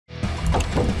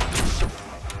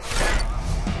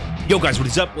Yo guys, what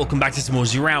is up? Welcome back to some more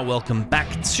Zero. Welcome back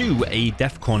to a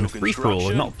Defcon free-for-all.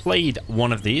 I've not played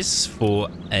one of these for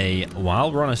a while.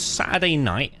 We're on a Saturday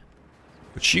night,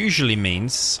 which usually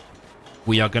means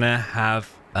we are going to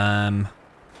have better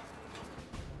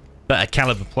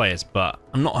caliber players, but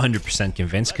I'm not 100%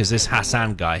 convinced because this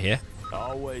Hassan guy here.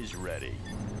 Always ready.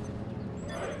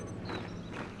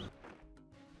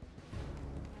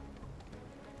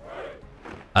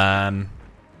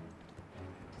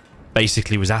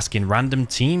 Basically was asking random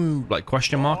team, like,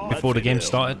 question mark before the game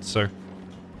started, so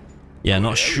yeah,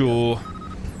 not sure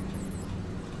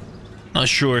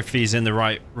if he's in the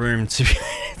right room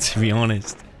to be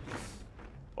honest.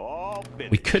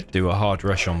 We could do a hard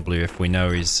rush on blue if we know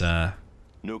he's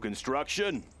New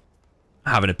construction.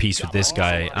 having a piece with this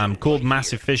guy. I'm called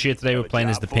Massive Fish here. Today we're playing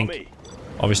as the pink,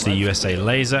 obviously USA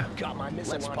laser.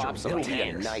 Let's pop some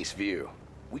tanks. Nice view.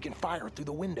 We can fire through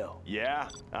the window. Yeah,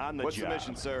 on the job. What's the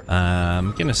mission, sir?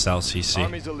 I'm gonna sell CC.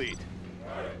 Army's elite.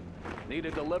 Need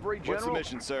a delivery, General? What's the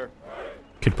mission, sir?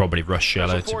 Could probably rush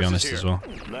yellow, to be honest, as well.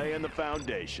 Laying the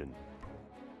foundation.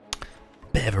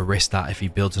 Bit of a risk that if he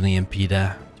builds an EMP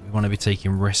there. Do we want to be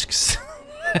taking risks?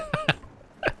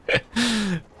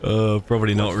 Oh,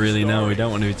 probably not really. No, we don't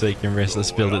want to be taking risks.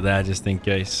 Let's build it there just in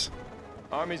case.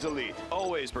 Army's elite.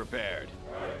 Always prepared.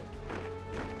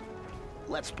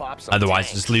 Let's pop some Otherwise,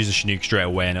 tanks. just lose a Chinook straight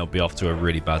away and it'll be off to a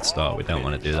really bad start. We don't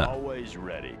want to do that. Always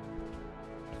ready.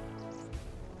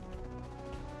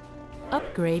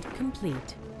 Upgrade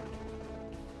complete.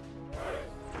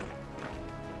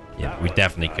 Yeah, we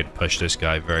definitely could push this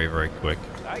guy very, very quick.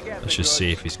 Let's just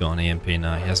see if he's got an EMP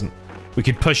now. He hasn't. We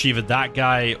could push either that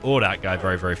guy or that guy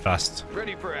very, very fast.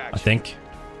 Ready for action. I think.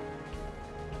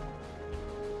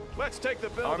 Let's take the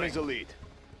building. Army's elite.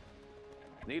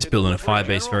 It's building a fire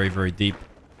base very, very deep.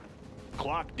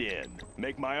 Clocked in.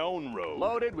 Make my own road.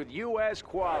 Loaded with U.S.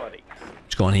 quality.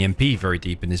 It's got an EMP very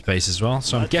deep in his base as well.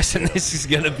 So I'm guessing this is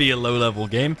going to be a low-level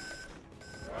game.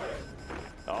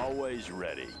 Always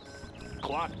ready.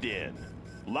 Clocked in.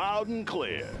 Loud and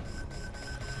clear.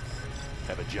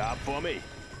 Have a job for me?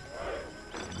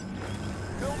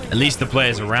 At least the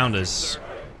players around us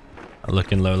are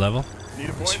looking low-level.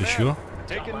 That's for sure.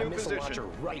 Taking new position.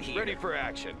 Ready for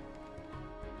action.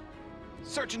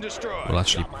 Search and destroy. We'll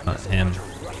actually put him.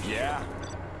 Yeah.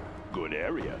 Good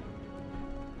area.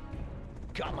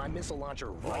 Got my missile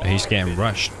launcher Oh, he's getting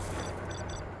rushed.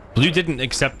 Blue didn't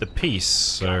accept the piece,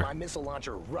 so Got my missile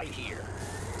launcher right here.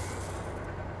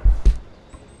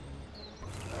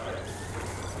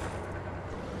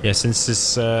 yeah, since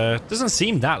this doesn't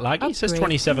seem that laggy, it says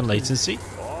 27 latency.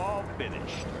 All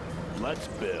finished. Let's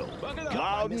build.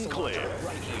 Loud and clear.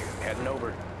 Right here. Heading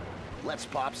over. Let's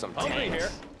pop some I'll be tanks. here.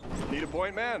 Need a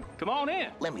point, man? Come on in.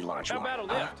 Let me launch How one. about a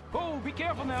lift? Oh, be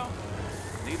careful now.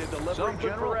 Need a delivery,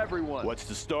 General? For everyone. What's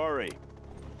the story?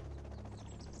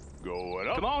 Going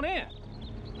up. Come on in.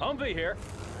 Humvee here.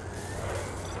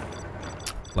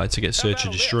 Like to get search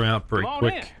and destroy out pretty Come on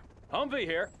quick. in. Humvee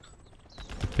here.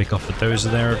 Pick off the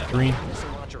dozer there at green. Missile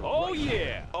launcher Oh right here.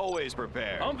 yeah. Always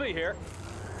prepared. Humvee here.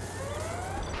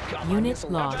 Got my Unit missile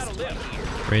lost. launcher right here.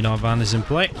 Radar van is in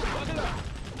play. Got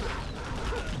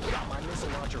my missile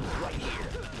launcher right here.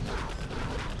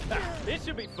 This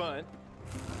should be fun.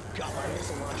 Got my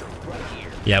missile launcher right here.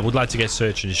 Yeah, I would like to get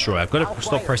search and destroy. I've got to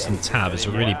stop pressing tab. It's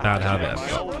a really bad habit.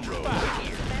 My own road.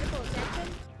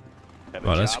 Have a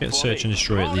Right, let's job get for search me? and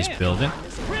destroy at least building.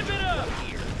 Rip it up.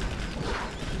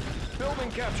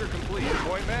 Building capture complete.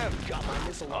 Point, man. Got my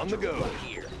missile On launcher the go. right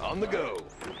here. On the go.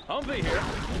 Humvee here.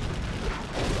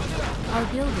 Our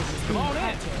building is Come being on in.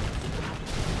 attacked.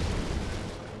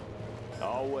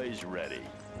 Always ready.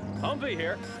 Humvee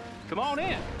here. Come on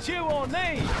in. Chew on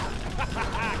me.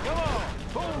 Come on.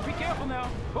 Oh, be careful now.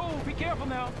 Oh, be careful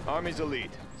now. Army's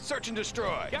elite. Search and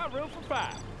destroy. Got room for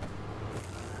 5.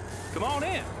 Come on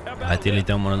in. How about a Ideally, lift?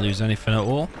 don't want to lose anything at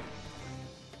all.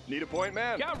 Need a point,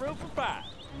 man? Got room for 5. I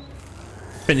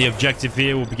think the objective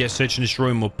here will be get search and destroy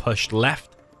and we'll push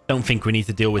left. Don't think we need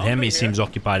to deal with him. He seems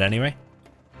occupied anyway.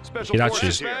 Special He'd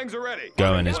forces actually bags are ready.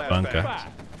 go in his Blast bunker.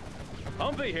 back.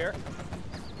 Humvee here.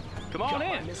 Come Got on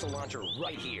my in. missile launcher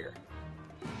right here.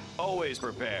 Always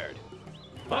prepared.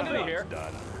 Humvee here.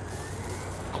 Done.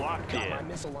 Clocked Got my in.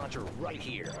 missile launcher right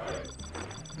here.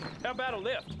 How about a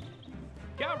lift?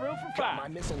 Got room for Got my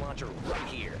 5. missile launcher right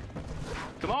here.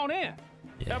 Come on in.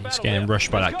 Yeah, How he's about a getting lift?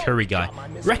 rushed by Let's that go. Curry guy.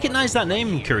 Recognize that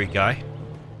name, Curry guy.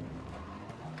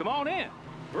 Come on in.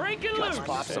 Break it loose. Let's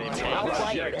pop some Any tanks. I'll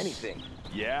projects? fire anything.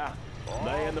 Yeah.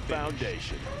 Laying the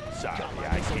foundation. Sorry, Got my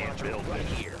I missile can't launcher build right it.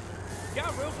 here.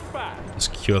 Got room for 5. Let's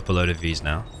queue up a load of these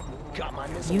now. Got my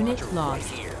missile Unit launcher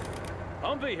lost. right here.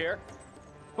 Humvee here.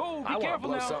 Oh, I be want to careful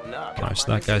blow now. something up. Nice,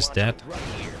 that guy's dead.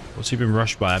 What's he been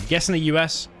rushed by? I'm guessing the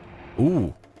US.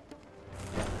 Ooh,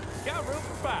 Got room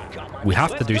for 5. we have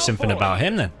to Let's do go something for it. about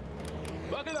him then.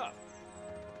 Bucket up.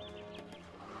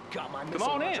 Got my Come missile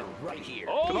on in. launcher right here.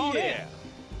 Oh, Come on yeah.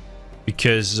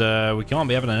 Because we can't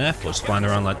be having an Air Force flying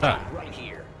around like that. Right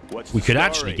here. What's We the could story?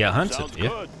 actually get hunted Sounds here.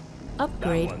 good.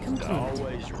 Upgrade That one's complete.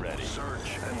 always ready.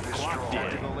 Search and Clocked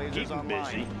destroy. in. Keep 'em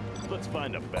busy. Let's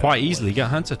find a better Quite easily get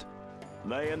hunted.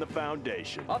 Laying the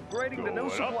foundation. Upgrading the Going new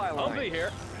up. supply line. Humvee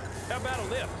here. How about a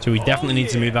lift? So we definitely need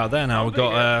to yeah. move out there now. We've Humvee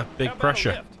got here. big How about a pressure.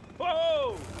 lift?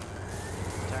 Whoa!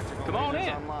 Come on in.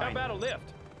 How about a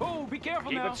lift? Oh, be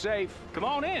careful now. Keep it safe. Come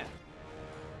on in.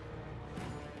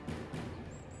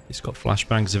 He's got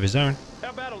flashbangs of his own. How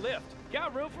about a lift?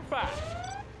 Got room for 5.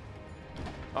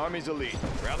 Army's elite.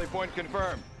 Rally point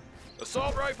confirmed.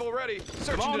 Assault rifle ready.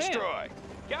 Search Come on and in. destroy.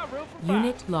 Got room for 5.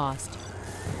 Unit lost.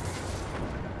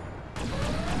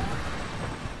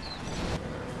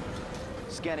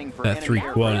 Scanning for That enemy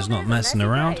 3-quad is not messing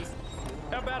around.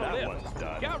 How about a That lift? one's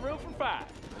done. Got room for 5.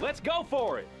 Let's go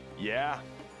for it. Yeah.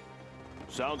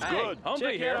 Sounds Hey, good.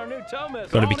 Humvee here. Our new tow missile.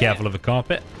 Got to be On careful in. of a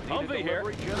carpet. Humvee here.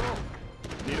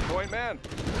 Need a point man.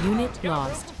 Unit Got room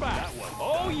lost. for 5.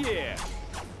 Oh yeah.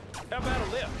 How about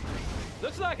a lift?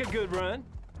 Looks like a good run.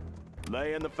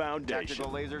 Laying the foundation.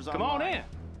 lasers Come on in.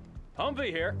 Humvee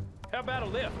here. How about a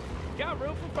lift? Got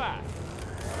room for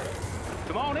 5.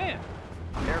 Come on in.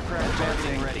 Aircraft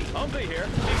advancing ready. Humvee here.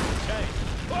 Keep the change.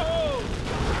 Whoa!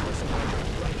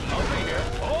 Humvee here.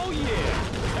 Oh yeah.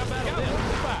 How about a lift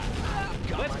for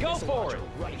 5? Let's go for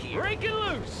it. Break it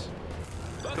loose.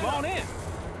 Come on in.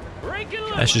 Break it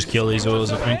loose. Let's just kill these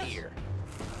oils, I think. Here.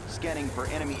 Scanning for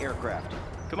enemy aircraft.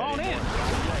 Come on in.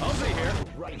 Humvee here.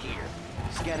 Right here.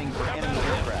 Scanning for How enemy about a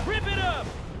lift? aircraft. Rip it up.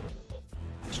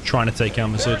 He's trying to take out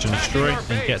my search and destroy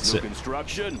and gets it.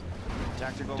 Construction.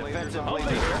 Tactical Defensive Humvee laser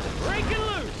here. system. Break it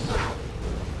loose.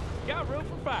 Got room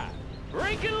for 5.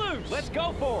 Break it loose. Let's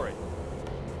go for it.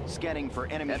 Scanning for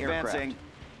enemy aircraft.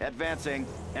 Advancing.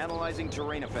 Analyzing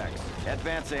terrain effects.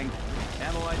 Advancing.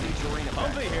 Analyzing terrain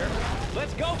effects. Humvee here.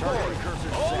 Let's go for Targeting it. cursor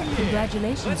Oh set. yeah.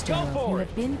 Congratulations, Let's go General. You for it.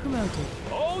 have been promoted.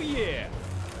 Oh yeah.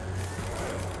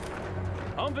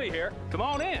 Humvee here. Come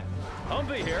on in.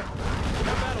 Humvee here.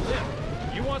 How about a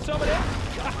lift? You want some of that?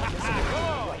 Come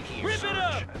on. Rip it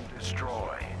up. and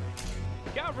destroy.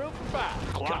 Got room for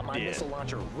 5. Got Clocked my in. missile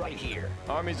launcher right here.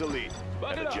 Army's elite.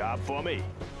 Buck Got it a up. job for me.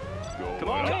 Come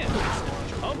on Going in. up.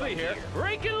 Humvee here.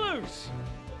 Break it loose.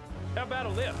 How about a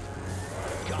lift?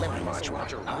 Got my missile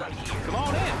launcher right here. Come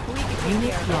on in.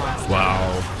 Unit lost.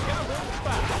 Wow. Got room for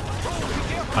 5. Oh,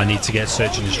 be careful. I need to get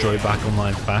search and destroy back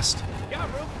online fast. Got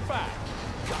room for 5.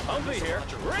 Humvee here.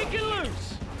 Break it loose.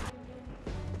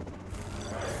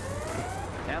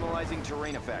 Analyzing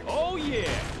terrain effects. Oh yeah.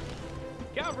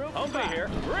 Got room for 5. Here.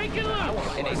 Break it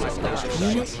loose. Enabling laser sights.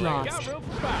 Unit Got lost. room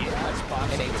for 5. Let's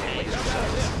pop enabling laser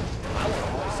sights. I want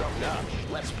to blow something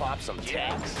up. Let's pop some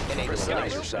tanks. Enabling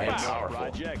laser sights.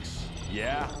 Projects.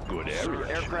 Yeah. Good area.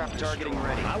 Aircraft targeting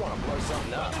ready. I want to blow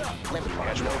something up. Let me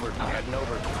heading over. I'm heading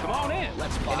over. Come on in.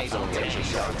 Let's pop some laser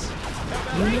sights.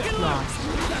 Unit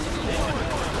lost.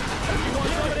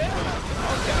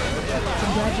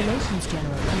 Congratulations,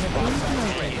 General. You have been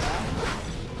promoted.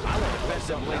 I want a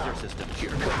defensive laser system. Here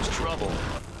comes trouble.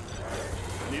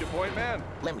 Need a point man.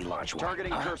 Let me launch one.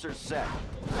 Targeting cursor set.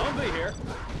 Humvee here.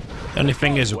 The only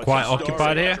thing is we're quite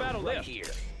occupied here. About a lift.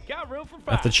 Got room for 5.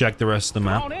 I have to check the rest of the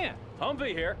Come map. on in.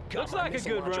 Humvee here. Looks like a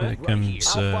good Here run. comes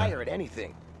I'll fire at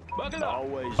anything. Buck it up.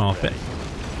 Always carpet.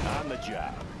 ready. On the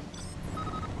job.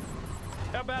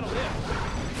 How about a lift?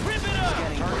 Rip it up.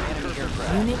 Scanning for enemy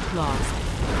aircraft. Unit lost.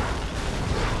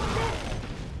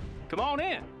 Come on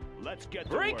in. Let's get to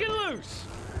Break work. it loose.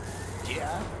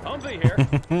 Yeah. Humvee here.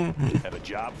 Have a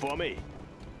job for me.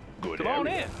 Good Come on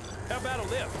area. in. How about a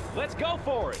lift? Let's go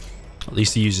for it. At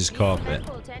least he uses carpet.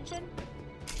 Full attention.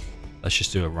 Let's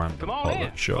just do a random Come on in.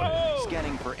 potluck shot. Whoa.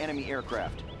 Scanning for enemy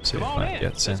aircraft. See if Come on that in.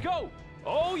 gets in. Let's go.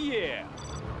 Oh yeah.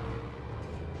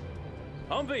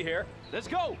 Humvee here. Let's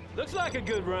go. Looks like a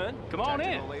good run. Come on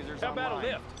in. Tactical lasers How about a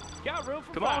online. lift? Got room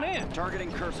for Come 5. on in.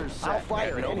 Targeting cursor set. I'll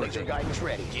fire at Laser anything. guidance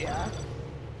ready. Yeah.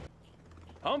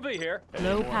 Humvee here.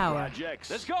 Low More power.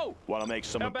 Projects. Let's go. Want to make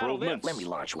some How about a lift? improvements? Let me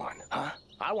launch one. Huh?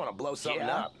 I want to blow something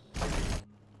up.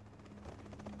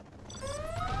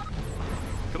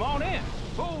 Come on in.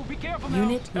 Oh, be careful now.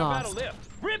 Unit How about a lost. lift?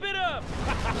 Rip it up.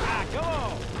 Come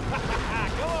on.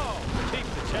 Come on. Keep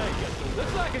the change.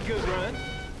 Looks like a good run.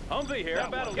 Humvee here. How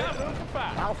about a lift? Room for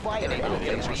 5. I'll fire at Enabling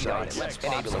anything. laser sights. Let's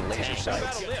pop some laser How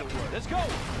about sights. a lift? Let's go.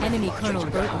 Enemy Colonel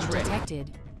Burton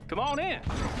detected. Come on in.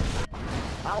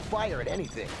 I'll fire at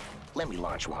anything. Let me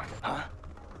launch one. Huh?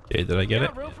 Okay, did I get it?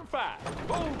 Got room for 5.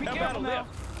 Oh, be careful now.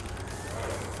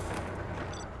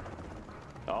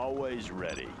 Always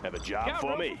ready. Have a job Got for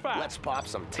room me. for 5. Let's pop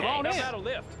some Come on in. tanks. How to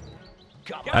lift.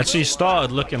 Actually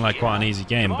started looking like quite an easy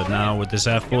game, but now with this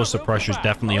Air Force, the pressure's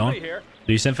definitely on.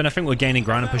 Loose Infinite, I think we're gaining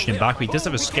ground and pushing him back, but he does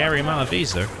have a scary amount of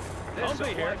these, though. This is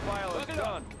here.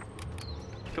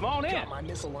 Come on in. My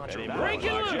missile launcher. Any right more Break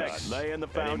it loose. projects? Laying the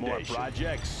Any more foundation.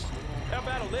 projects? How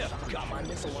about a lift? Got my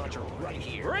missile launcher right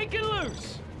here. Break it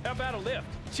loose. How about a lift?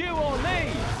 Chew on me.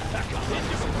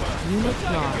 Unit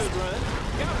Good lost. run.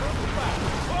 Got room for 5.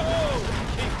 Whoa.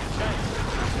 Keep the change.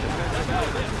 How about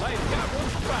a lift? Ladies, got room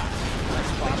for 5.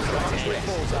 Let's pop some tanks.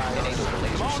 Bullseye. Enable the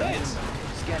laser Come on in. sights.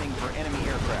 Scanning for enemy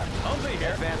aircraft. I'll be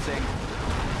here. Advancing.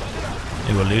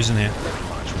 Hey, we're losing here.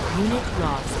 Unit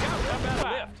lost. How about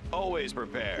a lift? Always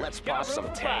prepared. Let's pop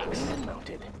some tanks.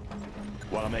 Mounted.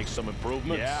 Want to make some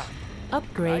improvements? Yeah.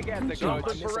 Upgrade Got complete. my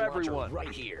missile launcher right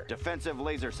here. Defensive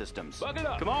laser systems. Buck it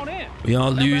up. Come on in. We are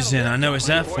losing. I know it's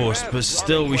Air Force, but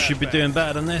still, we should be doing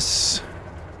better than this.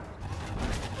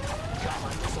 Got my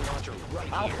missile launcher right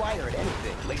here. I'll fire at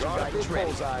anything. Laser guidance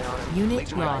ready. Unit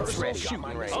Laser guidance lost. ready. Shooting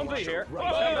range. I'll be here. Right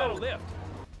How here. about a lift?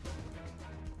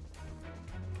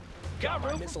 Got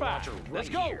room for missile 5. launcher Let's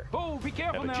right go. here. Oh, be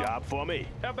careful Have a now. job for me.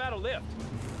 How about a lift?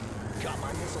 Got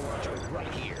my missile launcher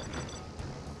right here.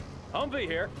 I'll be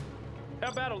here. How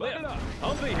about a lift?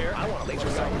 I'll be here. I want a laser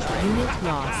guidance ready. Unit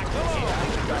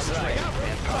lost.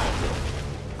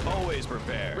 Always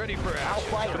prepared. Ready for I'll action.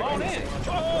 fire Come at on in.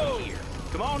 anything. Oh, Right here.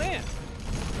 come on in.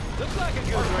 Looks like a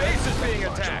good Our race. base is being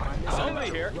attacked. I'll be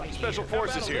here. Special How about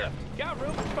forces a here. lift? Got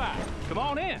room for 5. Come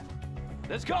on in.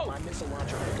 Let's go. My missile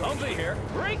launcher I'll right be here. here.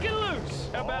 Break it loose.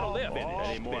 How about a lift?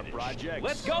 Any more projects?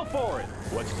 Let's go for it.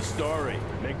 What's the story?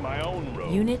 Make my own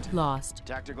road. Unit lost.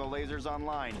 Tactical lasers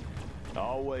online.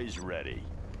 Always ready.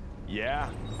 Yeah?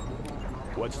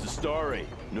 What's the story?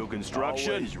 New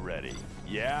construction? Always ready.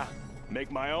 Yeah?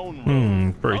 Make my own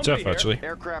road. Pretty I'll tough, be here. actually.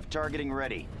 Aircraft targeting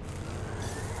ready.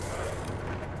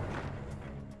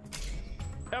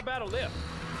 How about a lift?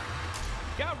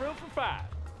 Got room for 5.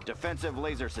 Defensive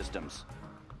laser systems.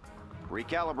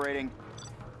 Recalibrating.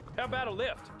 How about a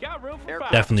lift? Got room for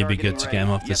 5. Definitely be good to Targeting get him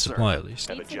ready. off the Yes, sir. supply, at least.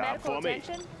 Have a Need some job medical for me.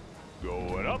 attention?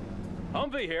 Going up. I'll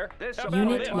be here. How about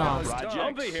Unit a lift? lost.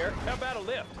 I'll be here. How about a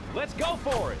lift? Let's go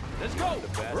for it. Let's go.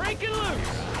 Break it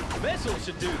loose. Missiles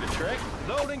should do the trick.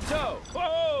 Loading tow.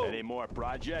 Whoa. Any more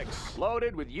projects?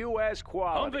 Loaded with U.S.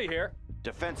 quality. I'll be here.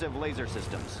 Defensive laser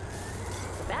systems.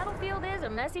 The battlefield is a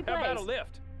messy How about a place.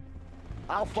 lift?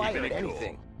 I'll fire Keeping at it cool.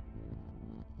 anything.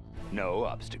 No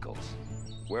obstacles.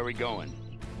 Where are we going?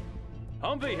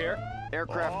 I'll be here.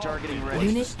 Aircraft targeting ready.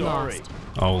 Unit story? lost.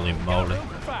 Holy Got moly. room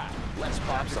for 5. Let's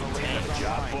pop some tanks.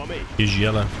 Job for me. He's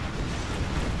yellow.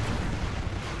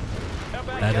 How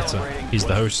about Editor. He's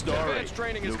the host. Story. Advanced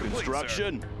training is New complete,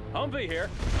 construction. I'll be here.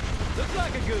 Looks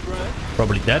like a good run.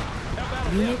 Probably dead. How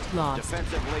about a lift? Unit lost.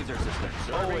 Defensive laser systems.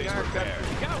 Always prepared.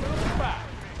 Got room for 5.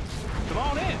 Come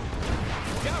on in.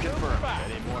 Got room for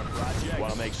 5. Any more projects?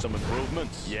 Want to make some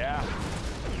improvements? Yeah?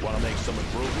 Want to make some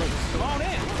improvements? Come on in.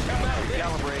 How about a lift?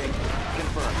 Recalibrating.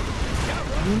 Confirmed. Got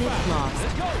room for Unit 5. lost.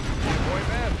 Let's go. Point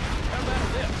man. How about a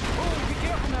lift? Oh, be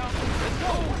careful now. Let's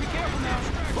go. Be careful now.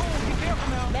 Oh, be careful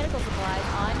now. Medical supplies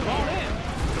on Come on hand. in.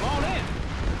 Come on in.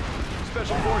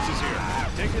 Special forces here.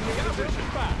 Taking the Got room position.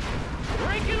 for 5.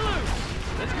 Break it loose.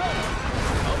 Let's go.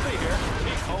 I'll be here.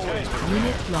 Always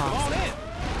Unit Come on lost. in.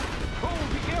 Oh,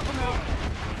 be careful now.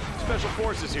 Special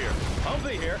forces here. I'll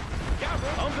be here. Got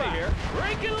room. I'll be here.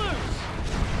 Break it loose.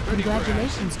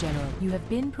 Congratulations, General. You have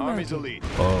been Army's promoted. elite.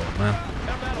 Oh, man.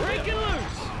 How about a break it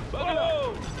loose?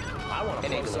 Whoa. I want to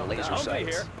blow some laser I'll be sights.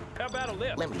 here. How about a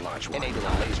lift? Let me launch one. Enable the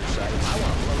laser sights. I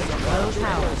want to blow some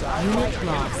Low power. Unit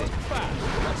lost.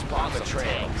 Let's pop some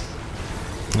tanks.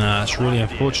 Nah, it's really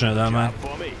unfortunate, that, man. Job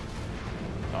for me.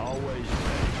 Always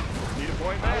ready. Need a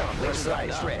point man. Laser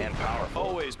sights ready. And powerful.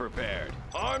 Always prepared.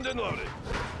 Armed and loaded.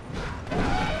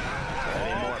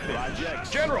 Any more projects?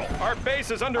 General, our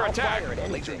base is under I'll attack. fire at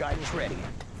anything. Laser guidance ready.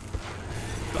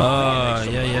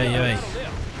 Yeah.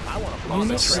 I want to blow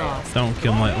Unit some lost. Don't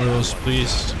kill my Earls,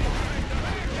 please.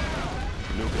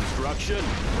 New construction.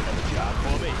 Have a job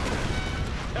for me.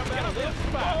 How about a lift?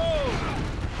 Whoa.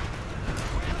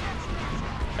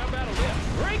 How about a lift?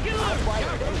 Break it loose.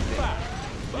 Got room for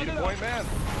 5. Need a point man.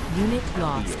 Unit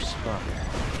lost.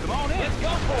 Come on in. Let's go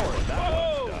for it.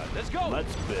 Whoa. Let's go.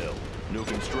 Let's build. New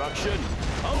construction.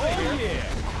 Oh,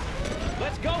 yeah.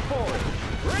 Let's go for it.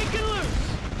 Break it loose.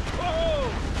 Whoa.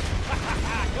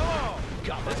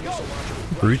 Come on. Let's go.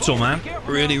 Brutal, man.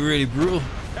 Really brutal.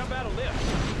 How about a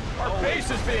lift? Our base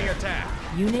is being attacked.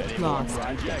 Unit lost.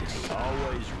 Projects.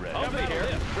 Always ready. I'll be here.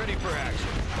 Ready for action.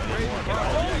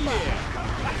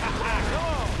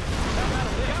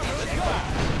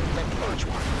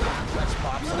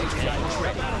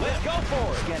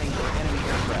 Scanning for enemy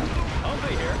aircraft. I'll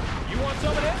be here. You want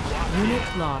some of this?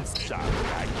 Unit lost. Sorry,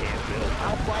 I can't build.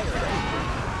 I'll fire at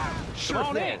anything. Come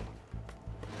on in.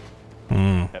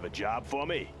 Have a job for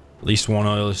me? At least one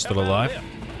oil is still How about alive. a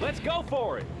lift? Let's go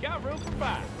for it. Got room for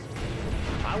 5.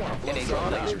 I want to blow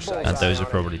some laser sights. And those are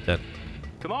probably dead.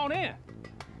 Come on in.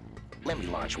 Let me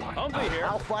launch one. I'll be here.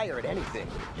 I'll fire at anything.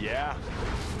 Yeah.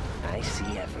 I see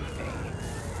everything.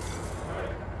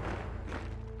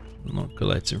 I'm not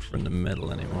collecting from the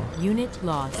middle anymore. Unit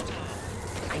lost.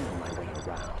 I know my way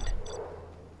around.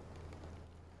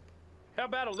 How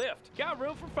about a lift? Got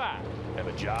room for 5. Have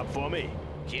a job for me?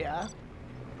 Yeah?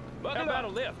 How about a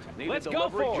lift? Need a Let's go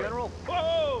delivery, for General? it.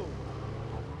 Whoa!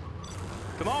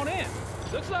 Come on in.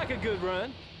 Looks like a good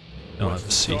run. Don't have a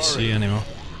CC anymore.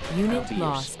 Unit Be your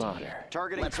lost. spotter.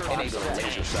 Targeting Let's current enable assets.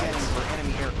 laser Scanning sights. for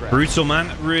enemy aircraft. Brutal,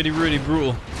 man. Really, really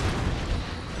brutal.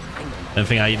 Don't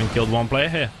think I even killed one player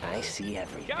here. I see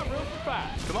everything. Got room for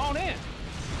 5. Come on in.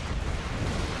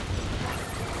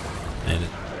 And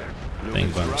New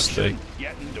think by construction, mistake.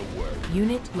 getting to work.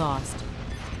 Unit lost.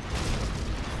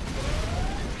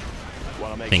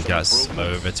 Wanna I make think some that's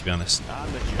improvements? over, to be honest.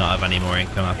 On the job. Not have any more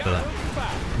income after Got that. room for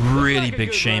 5. Looks Really like a big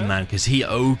good shame, run. man, because he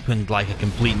opened like a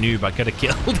complete noob. I could have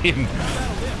killed him. How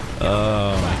about a lift?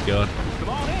 Oh my god. Come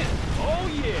on in. Oh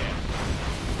yeah.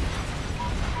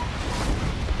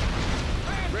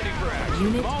 Ready for action.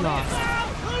 Unit Come on lost.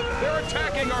 They're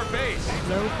attacking our base.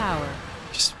 Low power.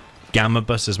 Just gamma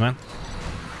busters, man.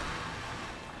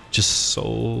 Just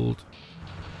sold.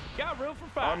 Got room for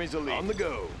 5. Army's elite. On the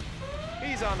go.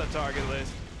 He's on the target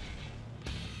list.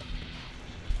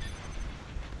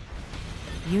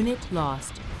 Unit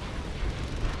lost.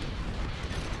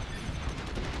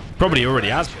 Probably already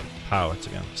has power, to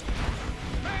be honest.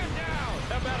 Man down.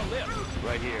 How about a lift?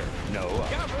 Right here. No.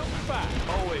 Got room for 5.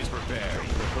 Always prepared.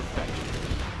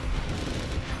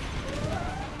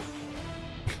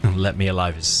 Let me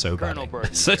alive is so bad. Colonel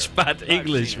Burton Such here. bad I've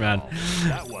English, seen it man. all.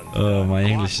 That one's Oh, my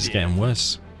locked English is in. getting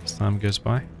worse as time goes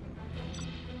by.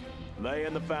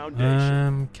 Laying the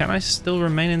foundation. Can I still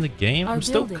remain in the game? Our I'm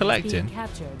still building is collecting. being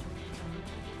captured.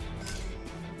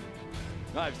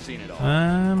 I've seen it all.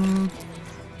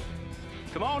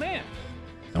 Come on in.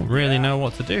 Don't really know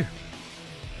what to do.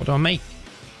 What do I make?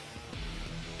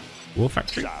 War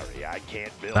factory? Sorry, I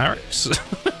can't build Barracks?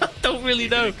 Don't really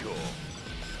Keeping know. it cool.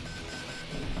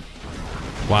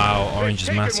 Wow, orange is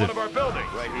Taking massive. one of our buildings.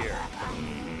 Right here.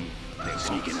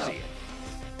 So you can see it.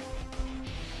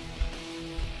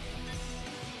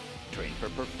 Train for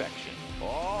perfection.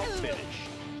 All finished.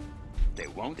 They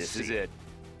won't This see is it.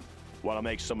 Want to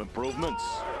make some improvements?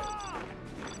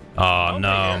 Oh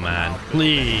no, man. How about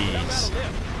Please. a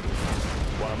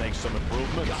lift? Want to make some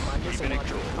improvements? Keeping it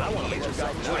cool. I want to laser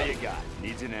guidance. What do you got?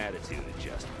 Needs an attitude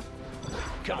adjustment.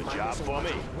 Got a job for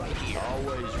me?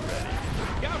 Always ready.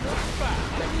 Got room for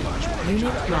 5.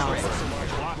 Unit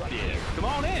lost. Locked in. Come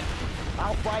on in.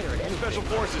 I'll fire at anything. Special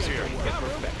forces here. Got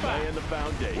room for 5. Laying the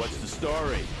foundation. What's the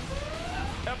story?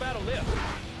 How about a lift?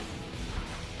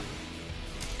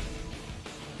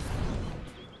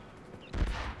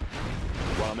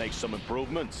 Want to make some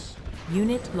improvements?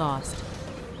 Unit lost.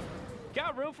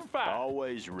 Got room for 5.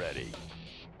 Always ready.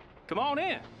 Come on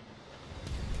in.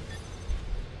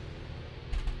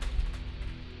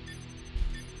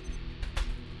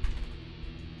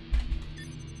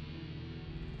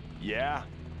 Yeah?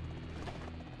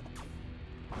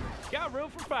 Got room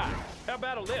for 5. How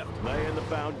about a lift? Laying the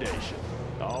foundation.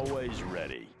 Always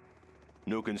ready.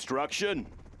 New construction?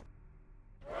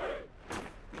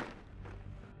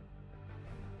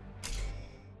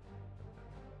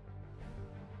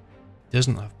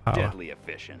 Doesn't have power. Deadly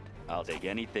efficient. I'll take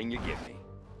anything you give me.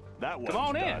 That one's Come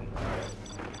on in. done.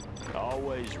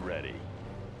 Always ready.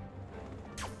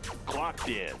 Clocked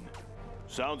in.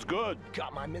 Sounds good.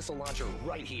 Got my missile launcher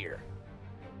right here.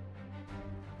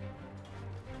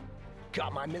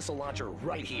 Got my missile launcher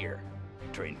right here.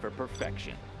 Train for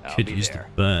perfection. I'll Could be use the there.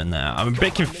 burn now. I'm a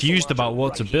bit confused about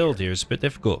what to build here. It's a bit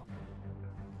difficult.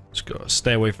 Just gotta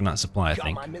stay away from that supply, I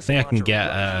think. I think I can get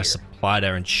a supply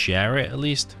there and share it at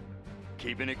least.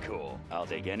 Keeping it cool. I'll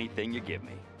take anything you give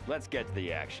me. Let's get to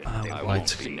the action. I I would won't like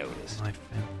to be get noticed. knife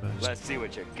in first. Let's see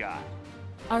what you got.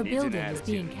 Our Needs an building is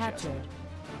being attitude captured.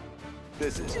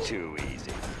 This is too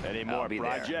easy. Any I'll more be there.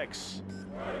 projects?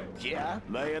 Yeah?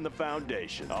 Laying the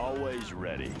foundation. Always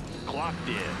ready. Clocked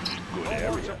in. Good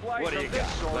area. What do you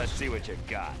got? Let's see what you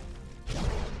got.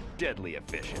 Deadly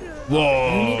efficient.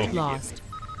 Whoa! Unit lost.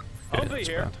 I'll Okay, be that's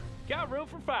here. bad. Got room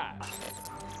for 5.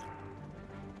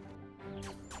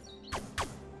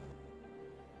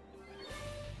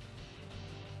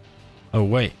 Oh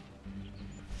wait,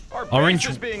 Our base orange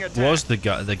is being attacked. was the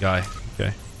guy.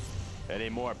 Okay. Any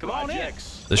more Come on in.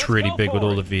 projects? That's really big with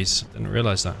all of these. Didn't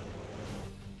realize that.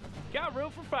 Got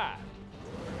room for 5.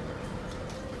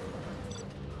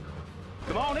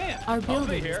 Come on in. Our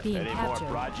building here. is being Any more captured.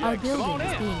 Our projects? Come building on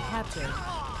is in. being captured.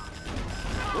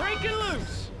 Breaking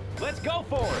loose. Let's go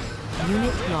for it.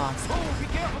 Unit lost. Oh, be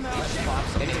careful now.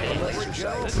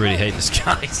 Really hate this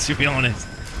guy, to be honest.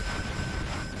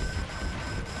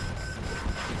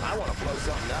 I want to blow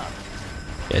something up.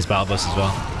 Get his battle bus as well.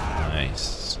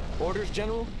 Nice. Orders,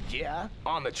 General? Yeah,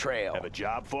 on the trail. Have a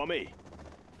job for me?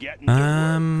 Getting to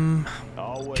work.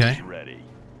 Always Okay. ready.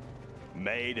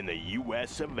 Made in the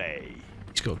US of A.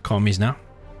 He's got commies now.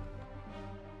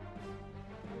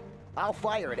 I'll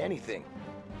fire at anything.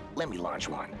 Let me launch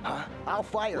one, huh? I'll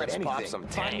fire at anything. Pop some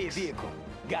tanks. Find me a vehicle.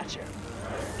 Gotcha.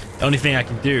 The only thing I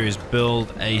can do is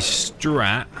build a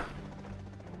strat.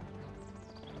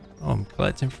 Oh, I'm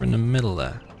collecting from the middle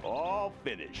there. All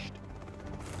finished.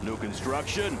 New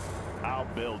construction? I'll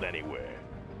build anywhere.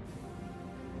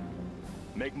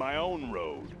 Make my own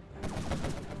road.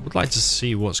 Would like to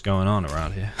see what's going on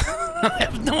around here. I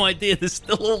have no idea. There's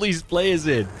still all these players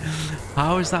in.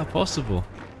 How is that possible?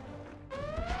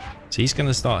 So he's going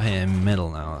to start hitting middle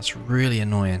now. That's really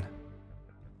annoying.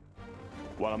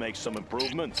 Want to make some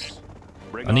improvements?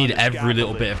 Bring I need on the every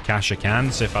little scaffolding. bit of cash I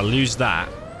can. So if I lose that...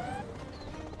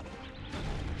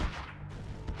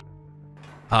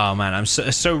 Oh man, I'm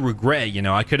so regret. You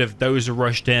know, I could have dozer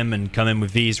rushed him and come in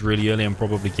with these really early and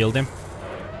probably killed him.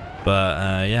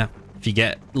 But yeah, if you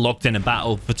get locked in a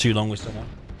battle for too long with someone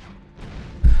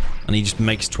and he just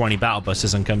makes 20 battle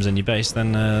buses and comes in your base,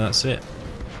 then that's it.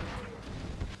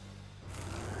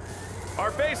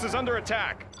 Our base is under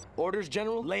attack. Orders,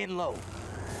 General? Laying low.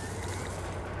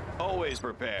 Always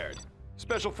prepared.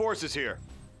 Special forces here.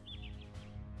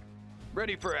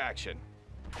 Ready for action.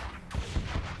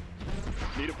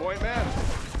 Need a point, man?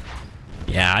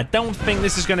 Yeah, I don't think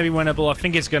this is going to be winnable. I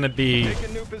think it's going to be...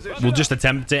 Taking new position. We'll just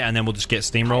attempt it and then we'll just get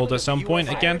steamrolled at some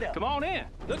point again. Come on in.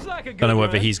 Looks like a good Don't know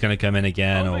whether run. he's going to come in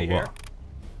again Over or here. what.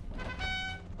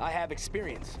 I have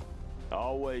experience.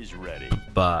 Always ready.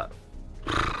 But...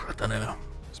 I don't know.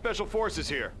 Special forces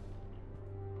here.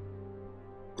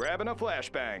 Grabbing a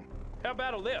flashbang. How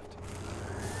about a lift?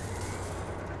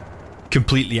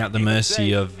 Completely at the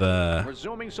mercy of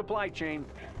Resuming supply chain.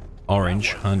 Orange,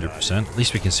 100%. At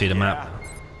least we can see the map.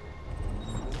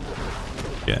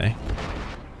 Okay.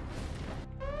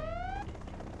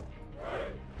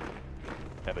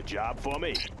 Have a job for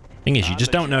me? Thing is, you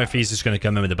just don't know if he's just going to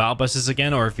come in with the battle buses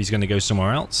again or if he's going to go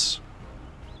somewhere else.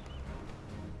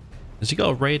 Has he got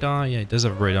a radar? Yeah, he does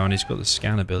have a radar and he's got the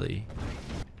scan ability.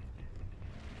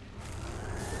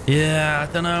 Yeah,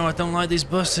 I don't know. I don't like these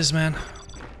buses, man.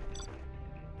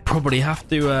 Probably have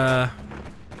to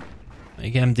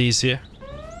make MDs here.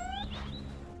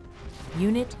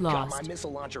 Unit Got my lost.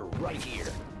 missile launcher right here.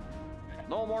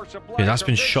 No more supply. Okay, that's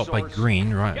been shot by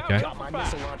green. Right, okay. Got my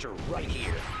missile launcher right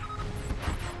here.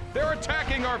 They're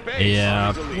attacking our base. Yeah,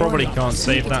 Army's elite. probably can't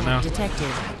save that now. Detected.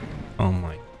 Oh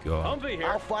my god. Humvee here.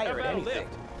 I'll fire How at about a anything.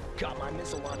 lift? Got my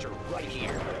missile launcher right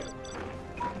here.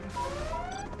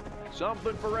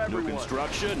 Something for New everyone.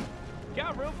 construction?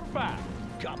 Got room for 5.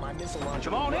 Got my missile launcher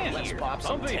Come on right in. Let's Here. pop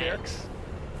some Humvee here. tanks.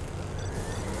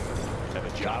 Have a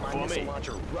Got job my for missile me?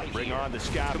 launcher right Bring here. on the Come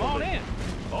scaffolding. on in.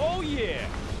 Oh yeah.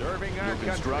 Serving our New country.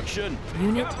 construction?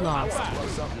 Unit lost. Blow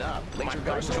something up. Laser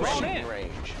guns to Come on shooting in.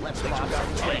 range. Let's pop some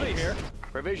Humvee tanks. here.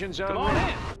 Provision zone. Come on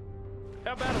ready. in.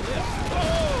 How about a lift?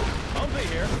 Oh,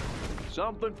 Humvee here.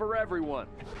 Something for everyone.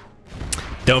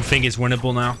 Don't think it's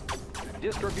winnable now.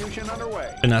 Distribution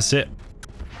underway. And that's it.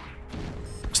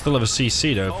 Still have a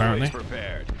CC though, apparently. Always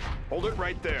prepared. Hold it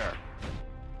right there.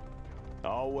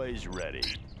 Always ready.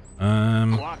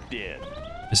 Locked in.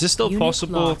 Is this still Unit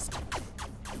possible? lost.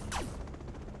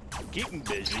 Keep 'em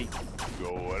busy.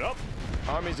 Going up.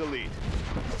 Army's elite.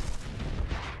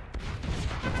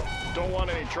 Don't want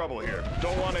any trouble here.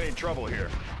 Don't want any trouble here.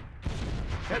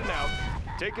 Heading out.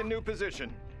 Taking new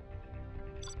position.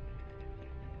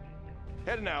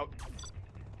 Heading out.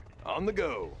 On the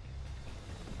go.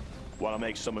 Want to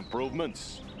make some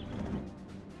improvements?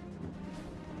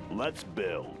 Let's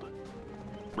build.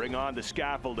 Bring on the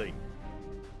scaffolding.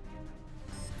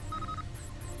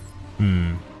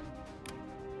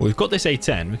 Well, we've got this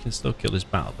A10. We can still kill his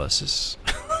battle buses.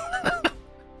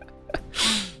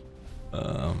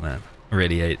 Oh man, I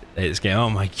really hate this game. Oh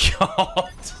my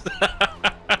god.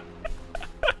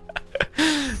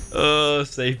 Oh,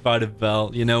 saved by the bell.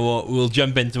 You know what? We'll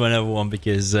jump into another one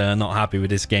because not happy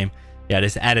with this game. Yeah,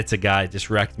 this editor guy just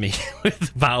wrecked me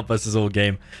with battle buses all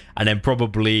game. And then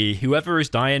probably whoever is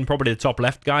dying, probably the top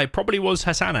left guy, probably was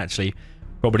Hassan actually.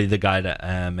 Probably the guy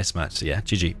that mismatched. So yeah,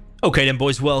 GG. Okay then,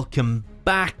 boys, welcome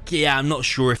back. Yeah, I'm not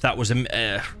sure if that was an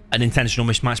intentional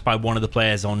mismatch by one of the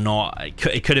players or not.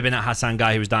 It could have been that Hassan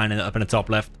guy who was dying up in the top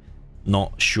left.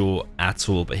 Not sure at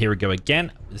all. But here we go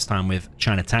again, this time with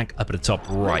China Tank up at the top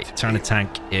right. China Tank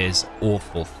is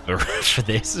awful for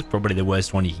this. It's probably the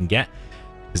worst one you can get,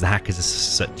 because the hackers are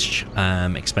such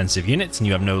expensive units and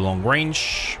you have no long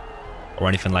range or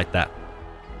anything like that.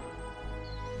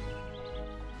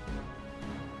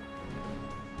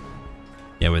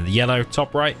 Yeah, with the yellow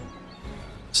top right,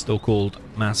 still called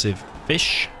Massive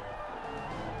Fish.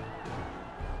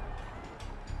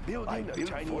 Feels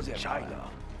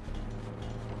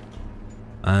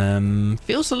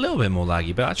a little bit more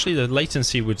laggy, but actually the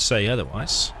latency would say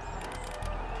otherwise.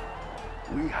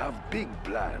 We have big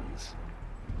plans.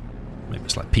 Maybe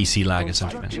it's like PC lag or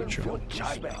something. Sure.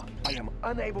 I am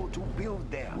unable to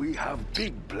build there. We have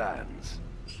big plans.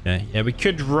 Okay, yeah, we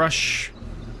could rush,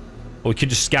 or we could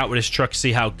just scout with this truck,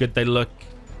 see how good they look.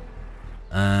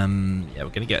 Yeah, we're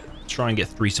gonna try and get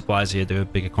 3 supplies here, do a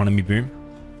big economy boom.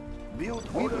 Build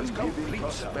orders complete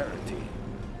prosperity.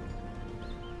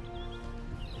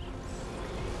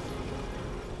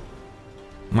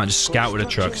 Might just scout with a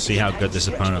truck, see how good this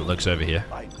opponent looks over here.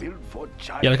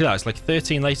 Yeah, look at that. It's like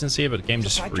 13 latency, but the game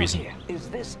just freezing. Is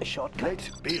this a shortcut? Let's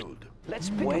build. Let's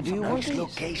pick Where do you want this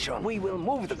location? We will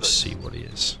move the Let's see what he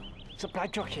is. Supply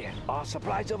truck here. Our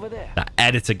supplies over there. That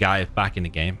editor guy back in the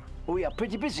game. We are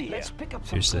pretty busy here. Let's pick up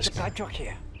some supply truck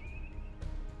here.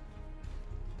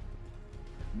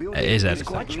 It is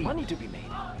editor. Much money to be made.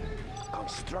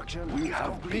 Construction. We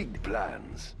have big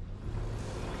plans.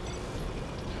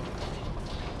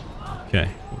 Okay,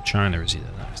 what China is he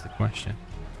then? That is the question.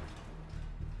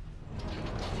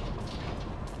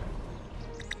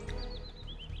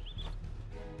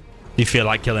 Do you feel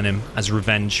like killing him as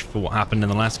revenge for what happened in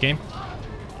the last game?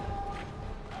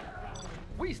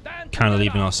 Kind of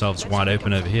leaving ourselves wide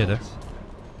open over here, though.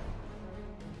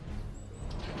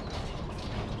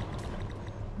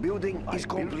 Building is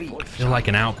complete. I feel like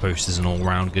an outpost is an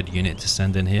all-round good unit to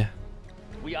send in here,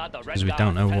 because we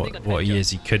don't know what he is.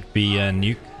 He could be a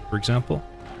nuke, for example.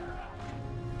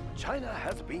 China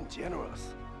has been generous.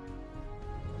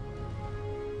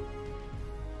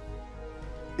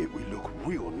 It will look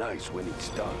real nice when it's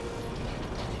done.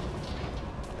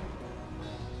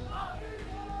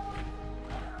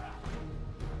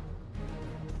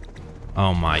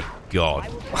 Oh my god.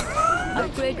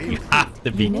 You have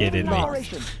to be kidding me.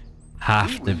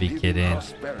 Have to be kidding. I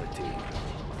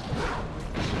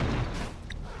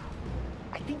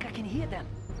think I can hear them.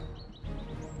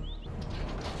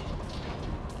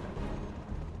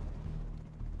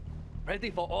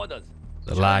 Ready for orders.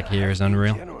 The lag here is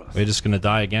unreal. We're just gonna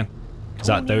die again. Is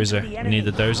that dozer? We need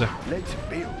the dozer. Let's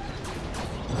build.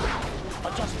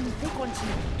 Adjusting frequency.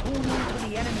 Tuning to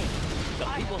the enemy. The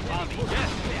people's army.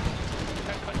 Yes.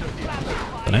 I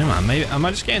don't know, man. Maybe am I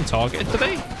just getting targeted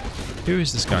today? Who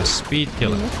is this guy? Speed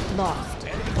killer. Lost.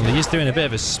 Well, he is doing a bit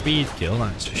of a speed kill,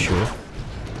 that's for sure.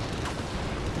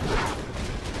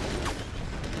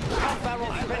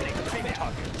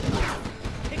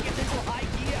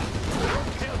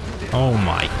 Oh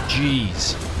my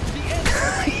jeez.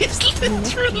 He's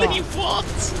literally what?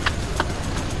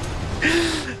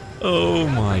 Oh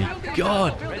my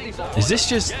god. Is this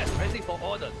just...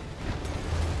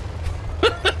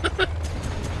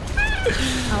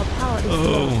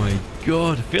 Oh my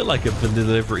god. I feel like I've been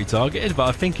deliberately targeted, but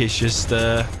I think it's just...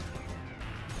 I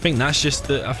think that's just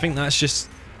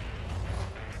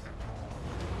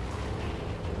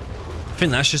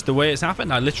the way it's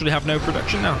happened. I literally have no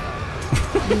production now.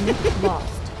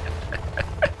 Lost.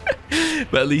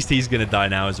 But at least he's gonna die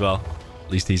now as well.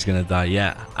 At least he's gonna die.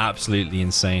 Yeah, absolutely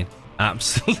insane.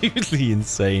 Absolutely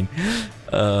insane.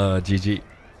 GG.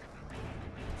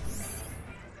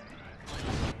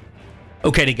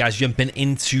 Okay then, guys, jumping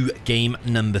into game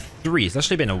number 3. It's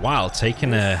actually been a while,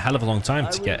 taken a hell of a long time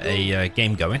to get a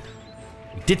game going.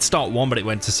 We did start one, but it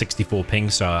went to 64 ping,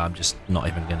 so I'm just not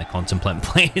even going to contemplate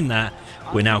playing that.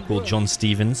 We're now called John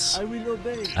Stevens.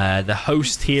 The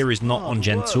host here is not on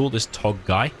Gentle, this Tog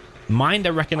guy. Mind, I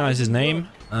recognize his name,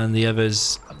 and the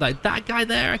others, like that guy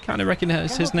there, I kind of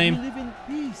recognize his name.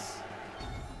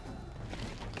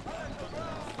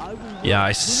 Yeah,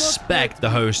 I suspect the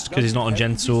host, because he's not on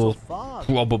Gentle,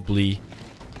 probably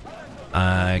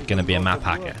gonna be a map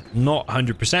hacker. Not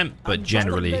 100%, but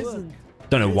generally.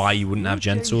 Don't know why you wouldn't have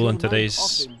Gentle in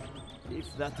today's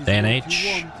day and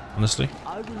age, honestly.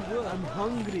 I'm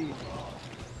hungry.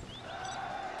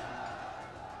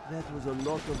 That was a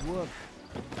lot of work.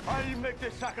 I make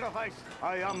the sacrifice.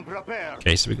 I am prepared.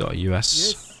 Okay, so we got a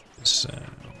US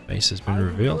base has been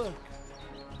revealed.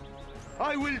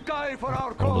 I will die for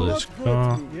our All cause. this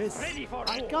car. Yes.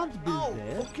 I can't build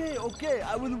there. Okay, okay,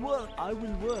 I will work. I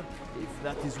will work. If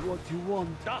that is what you want.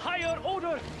 The higher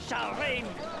order shall reign.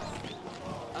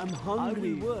 I'm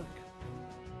hungry. I will work.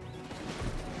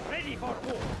 Ready for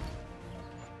war.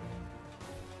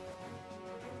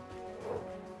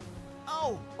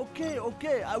 Oh, okay,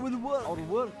 okay, I will work. Our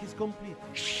work is complete.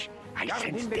 Shh! I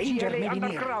sense danger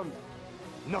underground.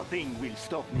 Nothing will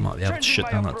stop me. Might be able to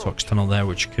shut down that tox tunnel there,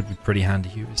 which could be pretty handy.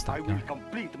 Who is I that will guy?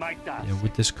 complete my task. Yeah,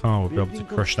 with this car, we'll be able to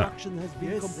crush that. Construction has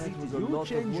been completed. You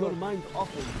change your mind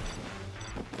often.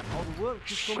 Our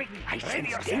work is complete. I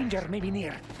sense danger may be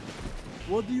near.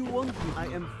 What do you want me? I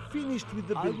am finished with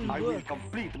the building. I will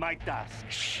complete my task.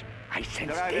 Shh! I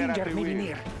sense danger may be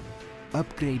near.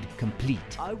 Upgrade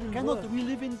complete. I will Cannot we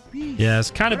live in peace? Yeah, it's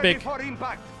kind of big. For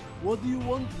impact. What do you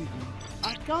want with me?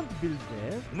 I can't build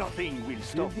there. Nothing will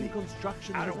stop Building me.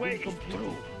 construction Our has way been is completed.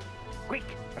 through. Quick,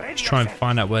 Let's try and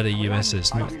find out where the US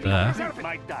is. Not there.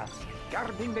 My task.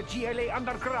 Guarding the GLA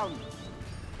underground.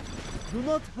 Do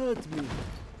not hurt me.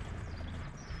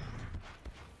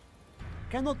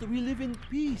 Cannot we live in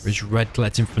peace? There's red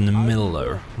collecting from the middle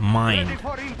though. Mine. Ready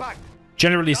for impact.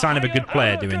 Generally a sign of a good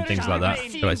player doing things like that.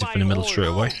 Collecting from the middle straight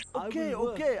away. Okay,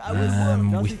 okay, I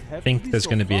will work. We think there's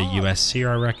going to be a US here,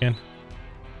 I reckon.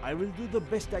 I will do the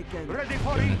best I can. Ready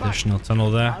for An impact. additional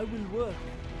tunnel there. I will work.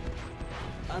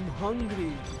 I'm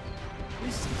hungry.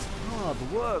 This is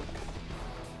hard work.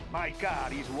 My car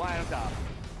is wired up.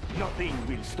 Nothing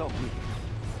will stop me.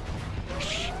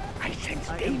 Shh! I sense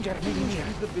danger may be near.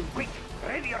 Quick,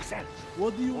 ready yourselves.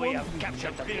 What do you We want? have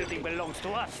captured the building belongs to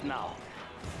us now.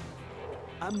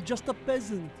 I'm just a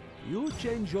peasant. You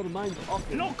change your mind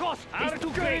often. No cost. Our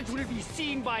great will be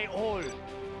seen by all.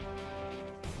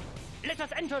 Let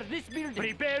us enter this building.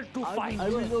 Prepare to fight. I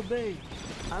will obey.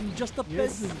 I'm just a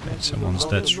peasant. Someone's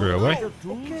dead straight away.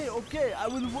 Okay, okay, I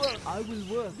will work. I will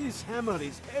work. This hammer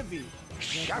is heavy. I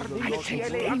sense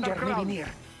danger may be near.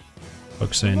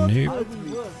 Looks in I noob.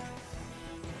 will work.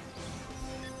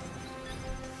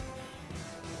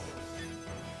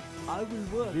 I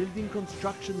will work. Building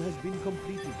construction has been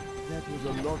completed. That was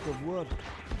a lot of work.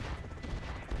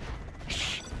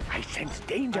 Shh! I sense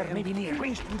danger may be near.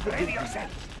 Quick, ready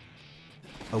yourselves.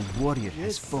 A warrior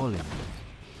has fallen.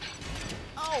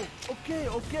 Oh, okay,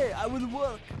 okay, I will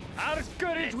work. Our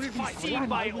courage will be seen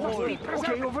by all.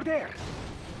 Okay, over there.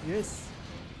 Yes,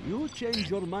 you change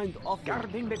your mind often.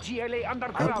 Guarding the GLA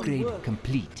underground. Upgrade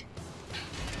complete.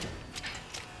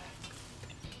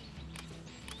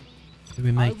 Do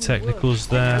we make technicals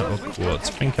there or quads?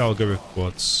 I think I'll go with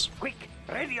quads. Quick,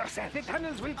 ready yourself. The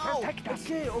tunnels will protect us.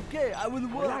 Okay, okay, I will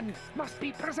work. Land must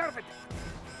be preserved.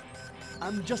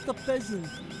 I'm just a peasant.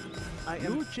 I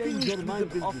am you change your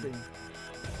mind often.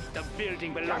 The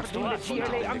building belongs to us. The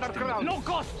GLA underground. No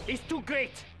cost is too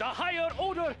great. The higher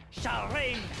order shall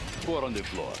reign. 4 on the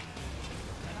floor.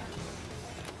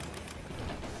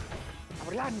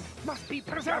 Our land must be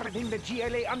preserved in the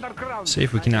GLA underground. See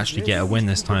if we can actually get a win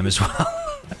this time as well.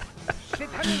 The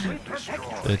tunnels will protect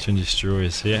us. Search and destroy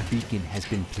is here. Beacon has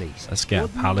been placed. Let's get a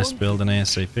palace building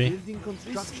ASAP. Building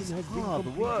construction has been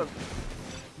completed.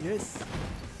 Yes.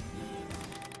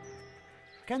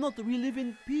 Cannot we live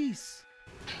in peace?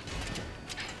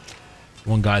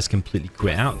 One guy's completely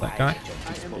quit out, that guy.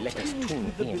 Let us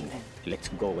tune in. Let's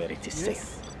go where it is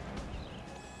safe.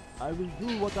 I will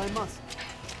do what I must.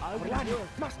 I Our will land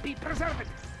work. must be preserved.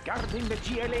 Guarding the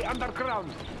GLA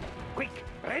underground. Quick,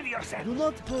 ready yourself. Do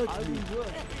not hurt me. I will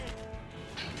work.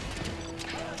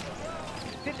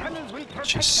 The tunnels will protect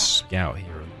Just us. scout here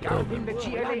a little Guarding bit. the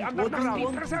GLA underground.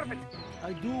 want? Preserve it.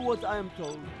 I do what I am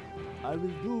told. I will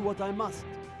do what I must.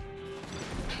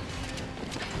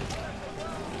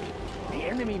 The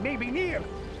enemy may be near.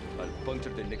 I'll puncture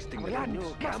the next thing. Our land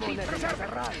must be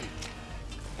preserved.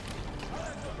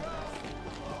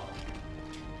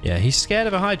 Yeah, he's scared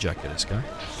of a hijacker, this guy.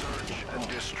 Search and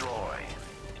destroy.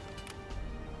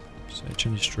 Search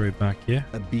and destroy back here.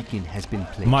 A beacon has been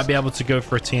placed. Might be able to go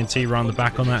for a TNT round the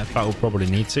back on that. In fact, we'll probably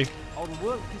need to. Our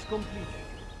work is complete.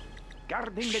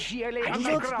 Guarding the GLA I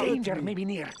underground. sense Danger me. may be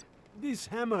near. This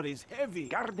hammer is heavy.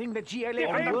 Guarding the GLA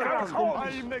Our work is underground.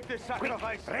 complete. I'll make the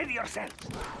sacrifice. Quick, ready yourself.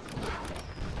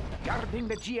 Guarding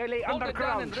the GLA Hold it down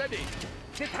underground. and ready.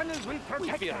 The tunnels will We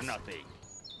protect fear us. nothing.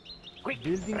 Quick,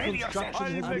 Building ready yourself.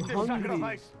 construction has been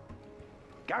hungry.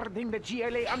 Guarding the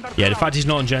GLA underground. Yeah, the fact he's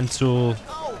not gentle.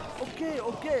 Oh, okay,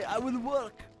 okay, I will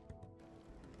work.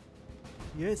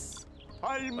 Yes,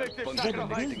 I'll make the the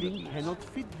building cannot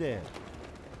fit there.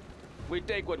 We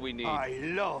take what we need. I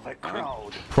love a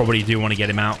crowd. Probably do want to get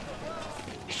him out.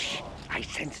 Shh, I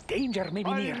sense danger may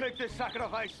be near. make the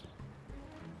sacrifice.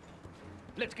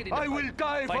 Let's get in the I will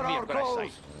die for our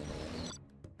cause.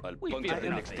 I'll puncture the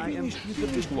next I am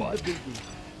finished with the building.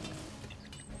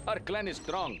 Our clan is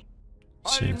strong.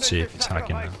 Let's see if it's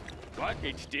hacking now. But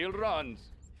it still runs.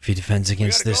 If he defends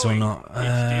against this or not.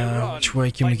 Which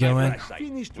way can we go in?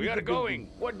 Finished We with are the going.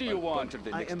 What do you want?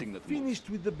 I am finished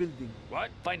with the building. What?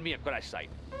 Find me a crash site.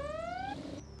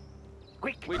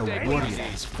 Quick, We A take warrior it.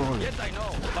 has fallen. Yes, I know.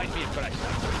 Find me a crash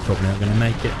site. Probably not going to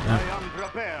make it. I No. am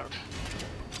prepared.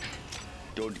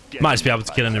 Don't get Might just be able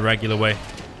to kill in the regular way.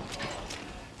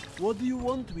 What do you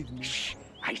want with me?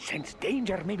 I sense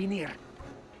danger may be near.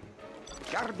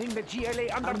 Guarding the GLA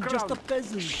I'm underground. just a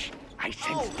peasant. I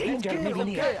sense danger may be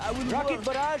near. Okay, I will Rocket work.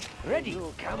 barrage ready.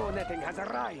 New camo netting has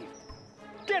arrived.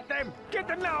 Get them! Get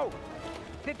them now!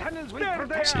 The tunnels will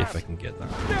protect See if I can get that.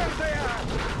 There they are!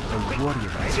 A warrior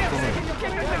has fallen. Get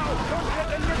them now! Don't let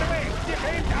them get away!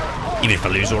 Defend our home! Even if I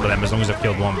lose all of them, as long as I've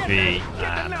killed one V. Get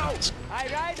them now! I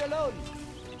ride alone.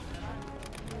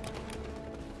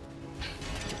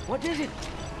 What is it?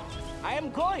 I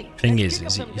am going. Thing is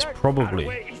he's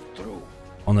probably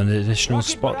on an additional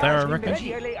spot there, I reckon.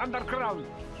 GLA underground.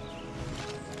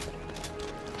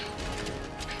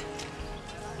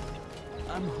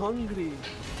 I'm hungry.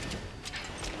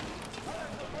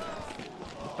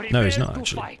 No, he's not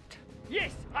actually.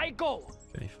 Yes, I go.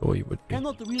 Okay, thought he would be.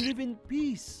 Cannot we live in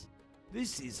peace?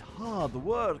 This is hard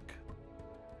work.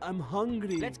 I'm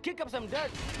hungry. Let's kick up some dirt.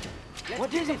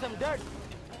 What is it? Some dirt.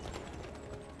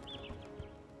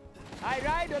 I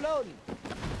ride alone.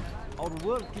 Our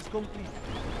work is complete.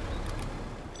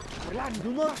 Land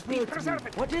Do not must be hurt me.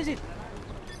 preserved. What is it?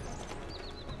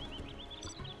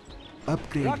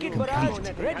 Upgrade Rocket barrage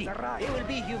complete. ready. They will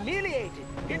be humiliated.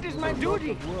 It is my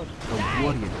duty. A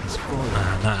warrior has fallen.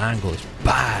 Man, that angle is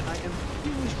bad. I am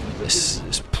finished with the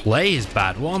This play is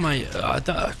bad. What am I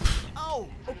don't, Oh,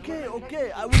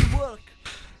 okay, I will work.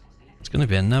 it's going to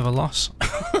be another loss.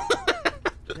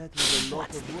 That was a lot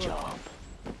of work. Job.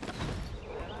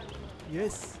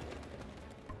 Yes,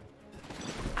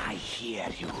 I hear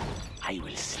you. I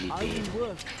will slip I in. will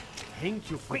work.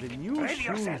 Thank you for the new Ready shoes.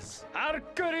 yourselves. Our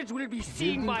courage will be Building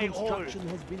seen by all. construction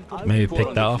has been completed. Maybe pick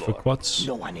that off with quads.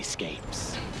 No one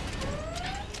escapes.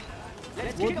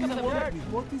 Let's What kick do up you some want dirt. with?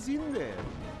 What is in there?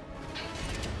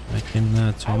 Making I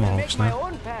will tomahawks make my now.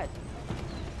 own pad.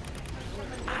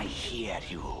 I hear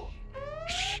you.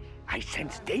 Shh! I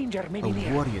sense danger may A be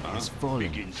near. warrior has fallen.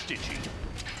 Begin stitching.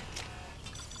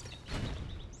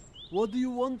 What do you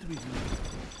want with me?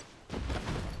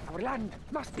 Our land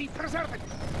must be preserved.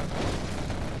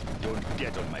 Don't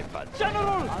get on my bad side.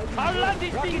 General, our land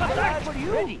is being attacked for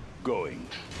you. Ready. Going.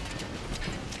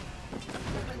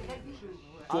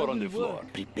 Four on the floor.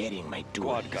 Preparing my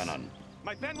Quad tools. cannon.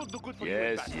 My pen will do good for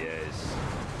Yes, yes.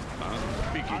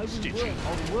 I Begin will stitching. work.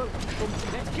 Our work is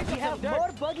complete. Let's kick up some dirt.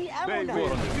 More buggy ammo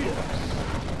Four on the floor.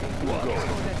 Go.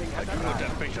 I do not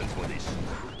have patience for this.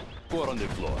 Four on the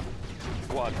floor.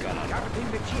 Quad cannon.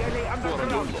 Guarding the GLA Four don't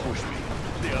underground. push me.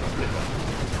 They are clever.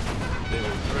 They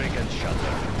will break and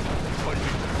shatter. Punch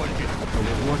it, punch it.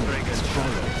 They will break and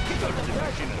shatter. Search the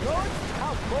machinery. Lord,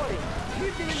 how boring.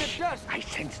 Living in the dust. I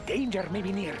sense danger may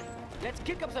be near. Let's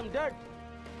kick up some dirt.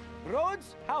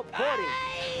 Roads, how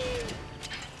boring.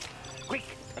 Quick,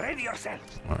 ready yourself.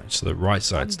 Alright, so the right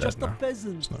side's I'm dead just a now.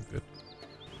 peasant. It's not good.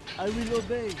 I will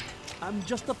obey. I'm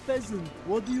just a peasant.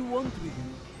 What do you want with me?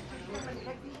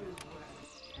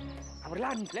 Our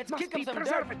land, let's kick up some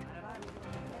dirt.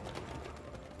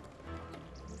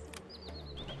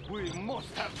 We must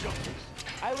have justice.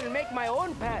 I will make my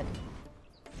own pad.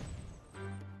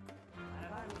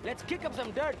 Let's kick up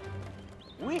some dirt.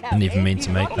 We have Didn't even mean to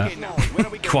 80 make rockets that. now.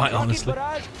 Quite Rocket honestly.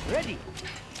 barrage ready.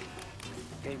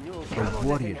 A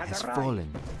warrior has fallen.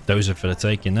 Those are for the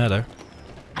taking there though.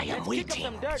 I am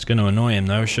waiting. It's going to annoy him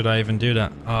though. Should I even do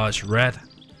that? Oh, it's red.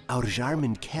 Our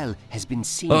Jarman Kell has been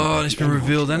seen. Oh, at it's the been enemy.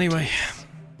 revealed anyway.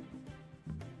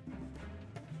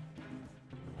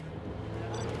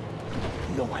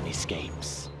 No one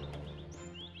escapes.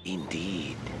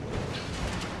 Indeed.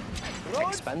 Roads,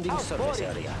 Expanding how service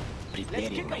boring. area. Let's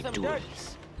Preparing kick my up some dirt.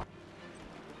 tools.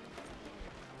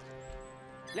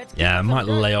 Let's kick Yeah, I up might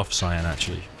some dirt. lay off Cyan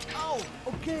actually. Oh,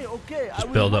 okay. I Just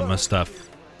will build up my work. stuff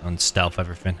and stealth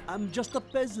everything. I'm just a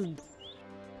peasant.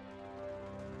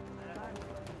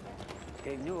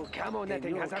 A new camo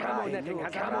netting has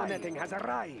arrived. Camo netting has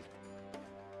arrived.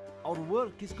 Our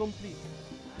work is complete.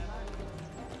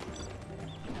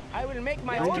 I will make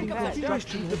my Building own pad.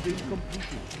 construction has been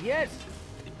completed. Yes.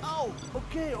 Oh,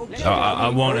 okay. I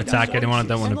won't attack anyone I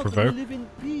don't want to Cannot we provoke. live in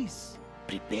peace?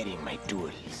 Preparing my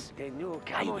tools. A new I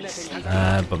camo will netting see. has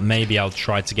arrived. But maybe I'll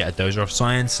try to get a dozer off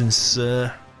Cyan since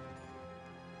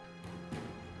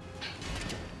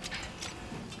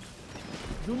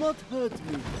Do not hurt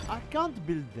me. I can't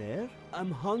build there.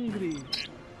 I'm hungry.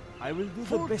 I will do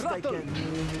the best I can.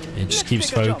 It just keeps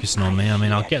focusing on me. I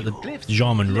mean, I'll get the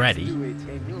Jarman ready.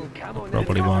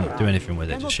 Probably won't do anything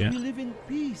with it just yet. We live in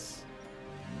peace.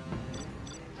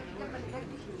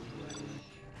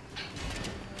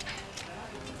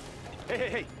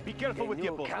 Hey, be careful with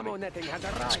your camo netting has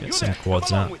Let's arrived. get some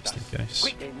quads out, just in case.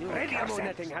 The new camo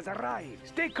netting has arrived.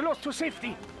 Stay close to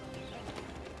safety.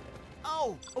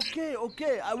 Oh,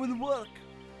 okay, I will work.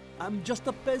 I'm just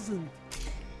a peasant.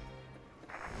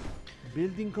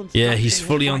 Building construction. Yeah, he's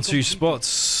fully on 2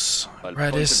 spots.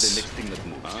 Redis.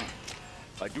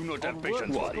 I do not have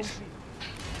patience for this.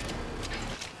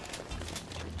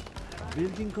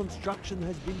 Building construction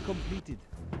has been completed.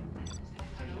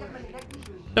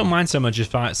 Don't mind so much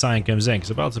if Cyan comes in, because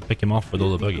I'm about to pick him off with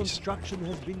all the buggies. Construction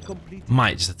has been completed.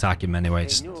 Might just attack him anyway,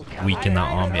 just weaken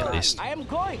that army at least. I am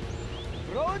going.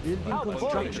 Roads, Building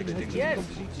construction has been yes,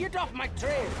 completed. get off my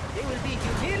trail. They will be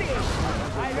humiliated.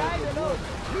 I ride alone.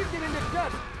 Leave them in the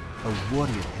dust. A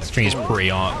warrior I has think it's pretty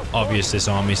obvious this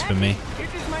army's for me.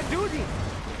 It is my duty.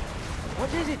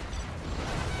 What is it?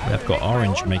 They've got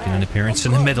Orange making an appearance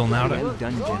in the middle now. well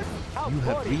done, General. You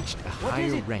have reached a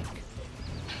higher rank.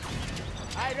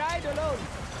 I ride alone.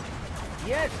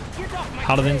 Yes, get off my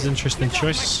Paladin's trail. interesting Get off my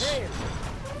choice. trail.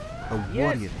 A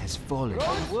warrior has fallen.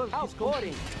 Roads, how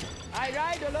boring. I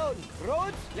ride alone.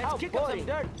 Roads, let's kick up some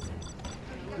dirt.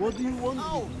 What do you want?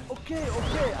 Oh, okay,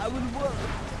 I will work.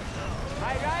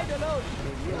 I ride alone.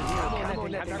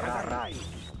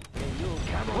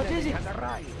 What is it?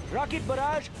 Rocket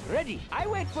barrage ready. I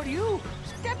wait for you.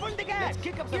 Step on the gas.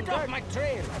 Kick up some dirt. Off my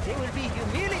trail. They will be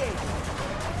humiliated.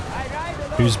 I ride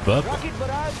alone. Who's Bub? Rocket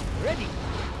barrage ready.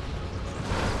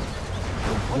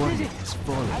 A warrior has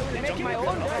fallen. I will make my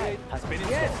own dirt.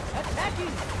 Yes,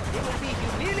 attacking. They will be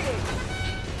humiliated.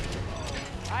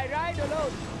 I ride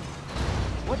alone.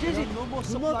 What is it? No more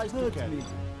supplies to carry.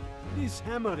 This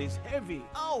hammer is heavy.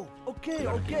 Oh, okay,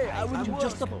 I will work. I'm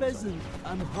just a peasant.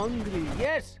 I'm hungry.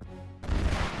 Yes.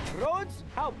 Roads?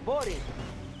 How boring.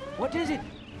 What is it?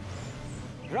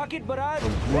 Rocket barrage?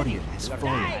 A warrior has fallen.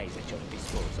 Eyes at your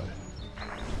disposal.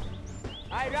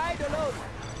 I ride alone.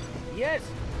 Yes.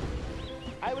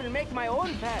 I will make my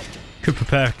own path. Could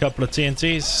prepare a couple of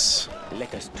TNTs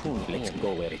Let us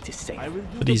go where it is safe.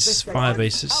 for these 5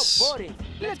 aces. How boring.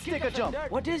 Let's take a jump.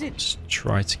 What is it? Just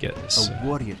try to get this. A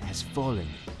warrior has fallen.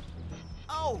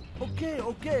 Oh,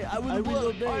 okay, I will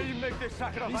obey. I'll make this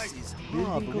sacrifice. This is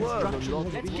building construction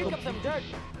has Let's been kick up some dirt.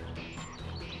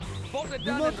 Bolt it Do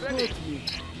down not and ready. hurt me.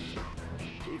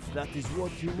 If that is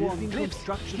what you want, building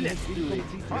construction has been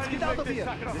completed. Let's get out of here.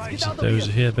 Let's get out of Those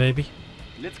here. here, baby.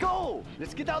 Let's go.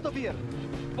 Let's get out of here.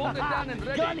 Bolt it down and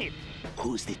ready. Gun it.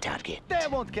 Who's the target? They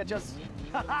won't catch us.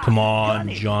 Come on,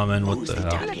 Jarman, what the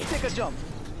hell? Let's take a jump.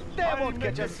 They won't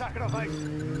catch us. Sacrifice.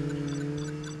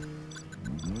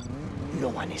 No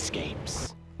one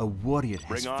escapes. A warrior has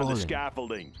Bring on the fallen.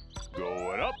 scaffolding.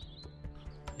 Going up.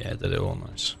 Yeah, they do all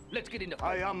nice. Let's get in the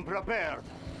I fight. am prepared.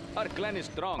 Our clan is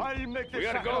strong. I'll make this We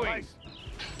are going. sacrifice.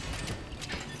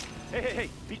 Hey,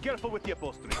 be careful with the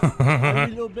upholstery. I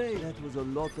will obey. That was a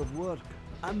lot of work.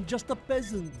 I'm just a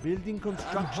peasant. Building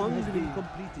construction has been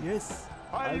completed. Yes,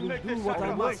 I will make do this what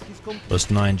I must. sacrifice. Is complete. Plus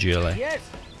 9 GLA. Yes.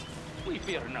 We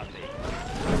fear nothing.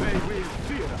 They will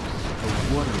fear us.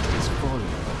 A warrior has fallen.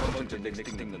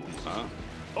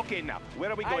 Okay, now,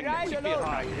 where are we I going ride next? alone.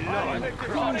 I'll make this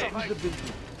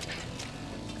sacrifice.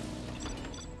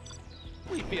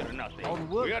 We fear nothing. Our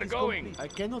work We are is going. complete. I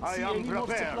cannot I see am any more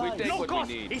prepared. We supplies. take No what cost.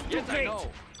 we need. It's too Yes, I great. know.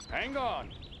 Hang on.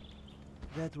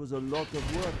 That was a lot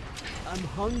of work. I'm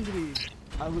hungry.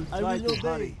 I will try to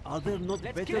hurry. Are there not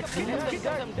better Kick up some tools?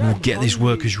 dirt. I'm gonna get these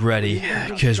workers ready,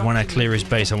 because when I clear his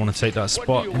base, I want to take that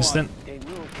spot you want? instant. The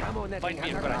new camo netting Find me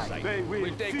has a arrived. parasite. They will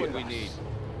We'll take fear what we us. need.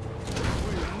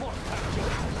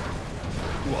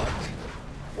 What?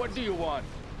 What do you want?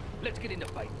 Let's get in the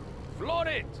fight. Float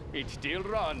it! It still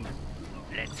runs.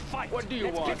 Let's fight. What do you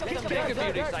want? kick up Take some it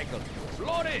be dirt. recycled.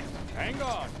 Float it! Hang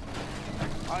on.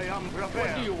 I am What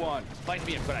prepared. do you want? Find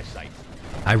me a parasite.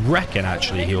 I reckon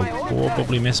actually he'll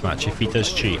probably mismatch if he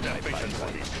does cheat.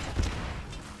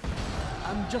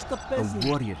 I'm just a peasant. A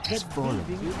warrior has That fallen.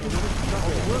 building is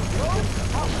construction.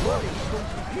 How boring.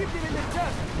 Leave them in the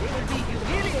dust. They will be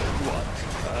humiliated.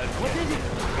 What is it?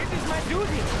 It is my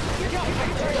duty. Get off my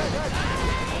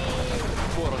trail.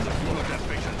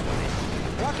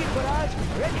 Rocket barrage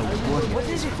ready. A warrior What is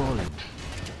has it? fallen.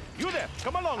 You there,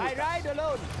 come along I with us. ride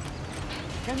alone.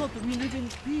 Cannot we live in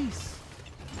peace?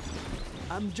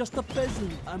 I'm just a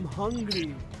peasant. I'm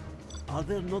hungry. Are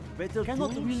there not better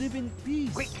Cannot tools? We live in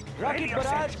peace? Rocket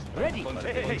barrage ready.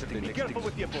 Hey, be careful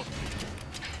with the upholstery.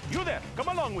 You there, come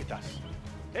along with us.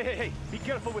 Hey, hey, hey, be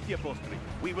careful with the upholstery.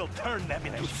 We will turn them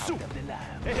into soup.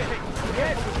 Hey, hey, hey.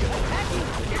 Yes,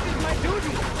 attacking. It is my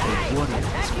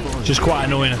duty. Just quite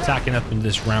annoying attacking up in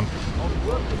this ramp.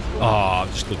 Oh,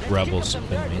 just the rebels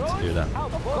didn't mean to do that.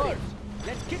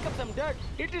 Let's kick up some dirt.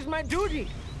 It is my duty.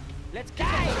 Let's kick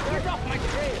up some dirt off my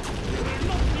trail.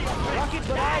 Rocket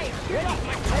barrage. Get off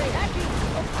my trail.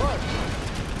 Of course.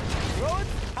 Roads?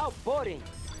 How boring.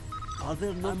 Are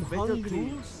there not better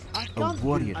tools? A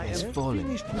warrior has fallen.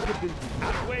 Finished with the building.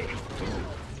 Halfway.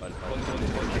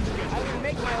 I will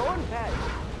make my own path.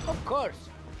 Of course.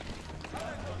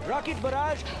 Rocket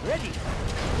barrage ready.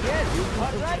 Yes.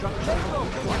 All right. Let's go.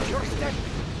 Watch your step.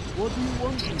 What do you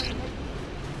want?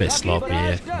 Bit sloppy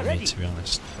here for me, to be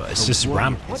honest. But it's this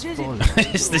ramp. What is it?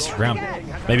 It's this ramp.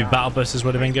 Maybe battle busters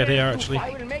would have been good here, actually.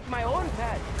 I will make my own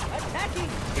path. Attacking.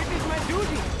 It is my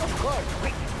duty. Of course.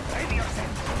 Quick. Ready yourself.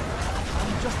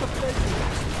 I'm just a peasant.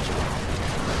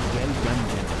 Well done,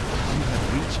 gentlemen. You have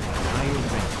reached a higher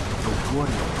rank. The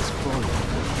warrior has fallen.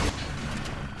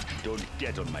 Don't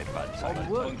get on my bad side. I'm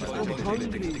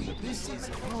hungry. This is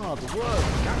hard work. I'm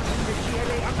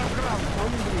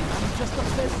hungry. I'm just a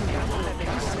peasant.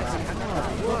 This is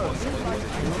hard work.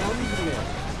 I'm hungry.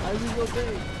 I will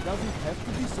obey. Does it have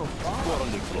to be so far?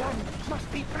 Must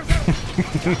be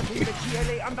preserved. In the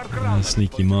GLA underground.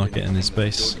 Sneaky market in his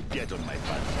base. Don't get on my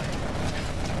bad side.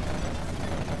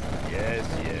 Yes,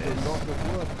 yes.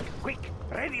 Quick,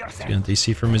 ready yourself. He's going to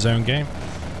DC from his own game.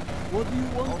 What do you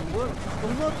want? Work. Do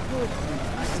not hurt me.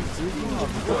 This is really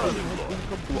hard work.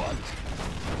 What?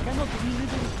 Cannot we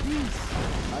live in peace?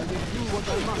 I will do what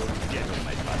I must. Get on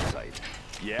my bad side.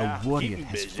 Yeah, A warrior keep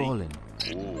has busy. fallen.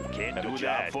 Ooh, can't Have a do job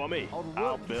that for me.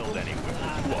 I'll build anything.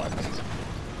 What?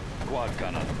 Quad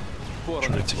cannon.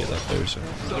 Trying to get that dozer.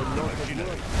 Start the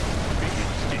machinery. Begin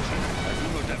stitching. I do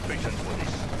not have patience for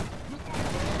this.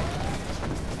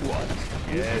 What?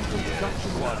 Yes, yes.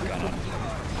 Quad cannon.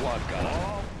 Quad cannon.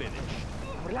 All finished.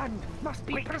 Our land must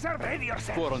be preserved. Ready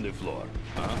yourself. 4 on the floor.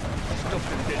 Stop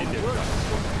them dead in their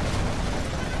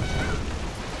tracks.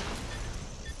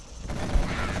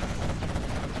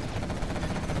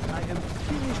 I am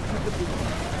finished with the building.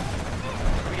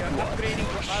 We are upgrading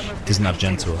for armor. Doesn't have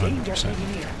gentle 100%.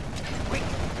 Quick,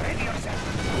 ready yourself.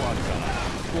 Quad cannon.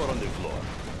 4 on the floor.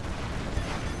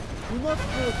 Do not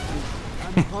hurt me.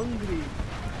 I'm hungry.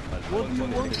 What do you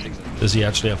want? Does he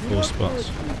actually have 4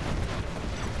 spots?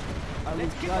 I will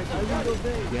guide. I will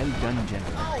obey. Well done,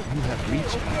 gentlemen. You have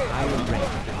reached a higher rank.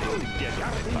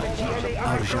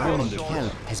 Our shining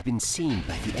help has been seen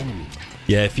by the enemy.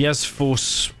 Yeah, if he has 4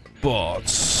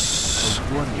 spots. A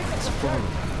warrior has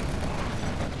fallen.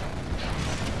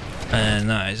 And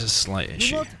that is a slight Do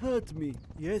issue. not hurt me.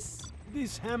 Yes.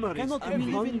 This hammer cannot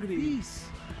be hungry. Peace.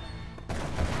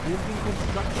 Building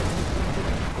construction.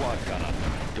 Quad cannon.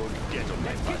 Don't get on my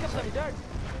Let's kick bad up some side. dirt.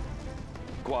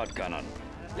 Quad cannon.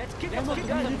 Let's kick up Cannot some we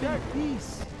dirt. live in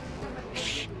peace?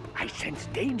 Shh, I sense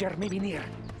danger maybe near.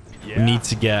 We need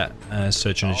to get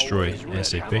search and destroy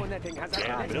ASAP.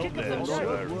 Can't build this,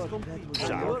 sir.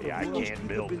 Sorry, I can't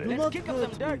build Do this. not kick up hurt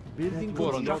some dirt. me. Building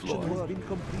 4 on the construction floor. has been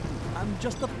completed. I'm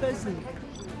just a peasant.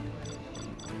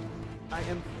 I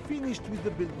am finished with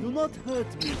the building. Do not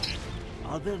hurt me.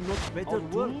 Are there not better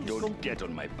tools? Don't get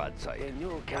on my bad side.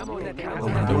 I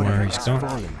wonder where he's gone.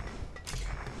 Fallen.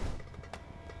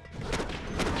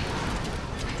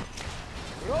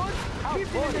 Roads, how in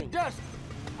the dust.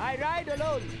 I ride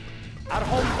alone. Our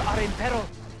homes are in peril.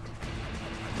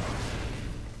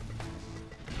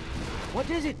 What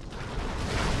is it? The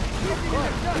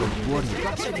warrior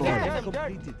has Dirt, fallen. dirt, dirt.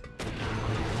 Completed.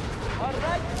 All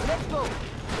right, let's go.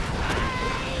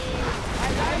 I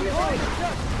ride alone.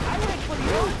 I wait for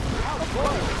you. Of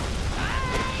course.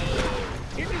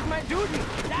 It is my duty.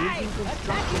 Die.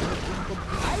 Attack it. I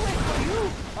wait for you.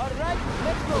 All right,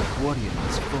 let's go. The warrior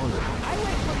has fallen. I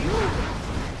wait for you.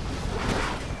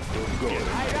 Don't go. I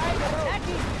ride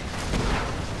attacking.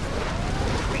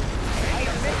 I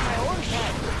make my own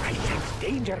path. I sense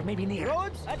danger maybe near.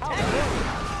 Roads, attacking.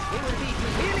 It will be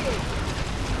humiliating.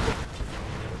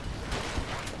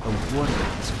 A warrior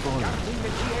has fallen. In the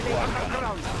GLA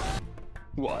underground.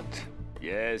 What?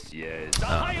 Yes, yes. The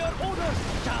higher orders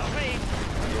shall reign.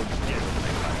 Don't get on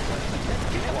my bad side.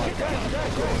 Dirt,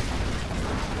 dirt, dirt.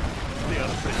 They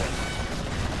are present.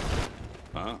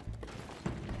 Huh?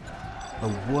 A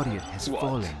warrior has What?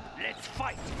 fallen. Let's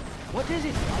fight. What is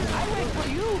it? I wait for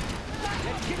you.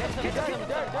 Let's kick up some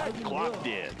dirt. Clocked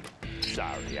in.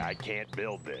 Sorry, I can't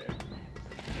build there.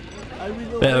 I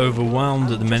will Bit obey. overwhelmed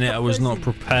at the I'm minute. just I a was not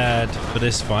peasant. prepared for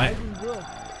this I fight. will work.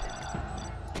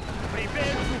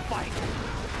 Prepare to fight.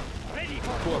 Ready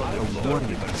for A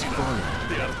warrior has fallen.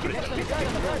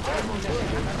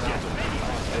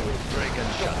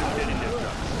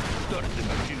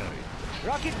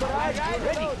 Rocket barrage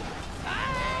ready.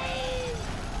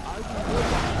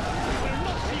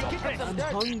 I'm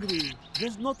hungry.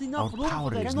 There's not enough Our room power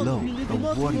for that. is Cannot low. really The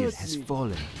not warrior hurt has me.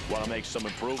 fallen. Want to make some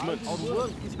improvements?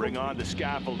 Bring on the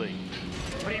scaffolding.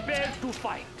 Prepare to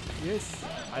fight. Yes,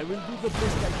 I will do the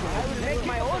best I can. I will make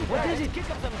my own. What is it? Kick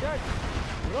up some dirt.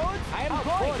 Roads, I am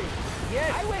going.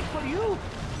 Yes, I wait for you.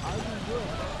 I will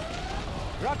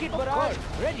work. Rocket barrage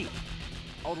ready.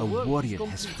 A warrior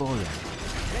has fallen.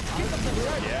 Let's kick up some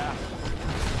dirt. Yeah.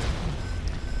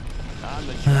 On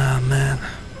the Ah, man.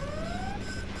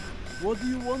 What do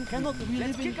you want? Cannot we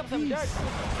Let's live in kick up some dirt. peace?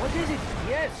 What is it?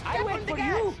 Yes, I wait for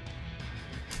you.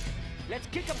 Let's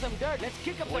kick up some dirt. Let's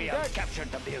kick up some dirt.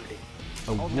 Captured the building.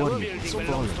 A warrior has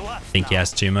fallen. I think he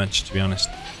has too much, to be honest.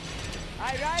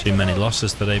 Too many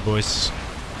losses today, boys.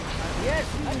 Yes,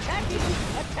 attacking,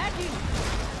 attacking.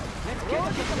 Let's kick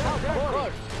up some dirt. Of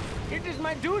course. It is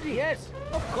my duty. Yes,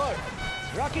 of course.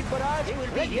 Rocket barrage. It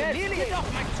will be yes. Get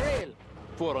off my trail.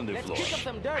 4 on the Let's floor. kick up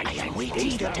some dirt. I am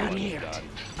waiting to turn here.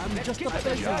 I'm Let's just kick a up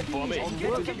some peasant. dirt. For me.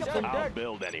 Let's kick up some I'll dirt.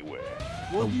 build anywhere.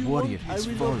 What do you warrior want? I has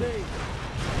will fallen. obey.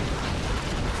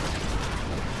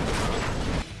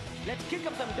 Let's kick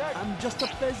up some dirt. I'm just a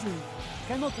peasant.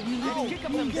 Cannot we live in Kick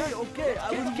up some peace? dirt. Okay, I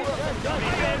will Let's kick work. up some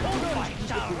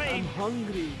dirt. I'm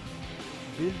hungry.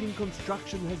 Building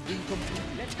construction has been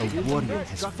completed. A warrior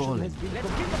has fallen. Let's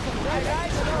kick up some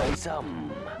dirt.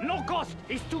 Some. No cost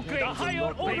is too great. The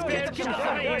higher order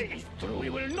shall reign. We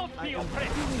will not be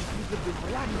oppressed.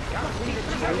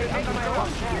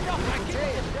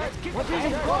 What is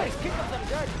it, boys? Kick up some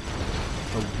dirt.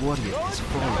 A warrior has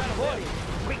fallen.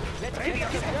 Quick, let's kick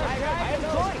up some dirt. I am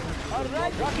going. All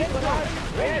right, rocket barrage,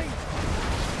 ready.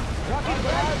 Rocket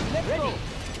barrage, let's go.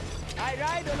 I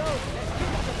ride alone. Let's kick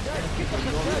up some dirt. Kick up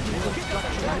some dirt. Kick up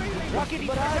some dirt. Rocket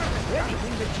barrage, ready.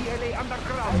 Bring the GLA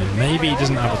underground. I mean, maybe he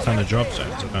doesn't have a ton of drop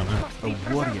zones, I don't know.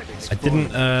 A warrior has I fallen.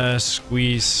 didn't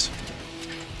squeeze...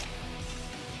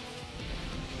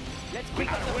 Let's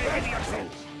kick up some dirt.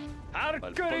 Our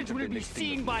courage will be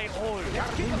seen by all.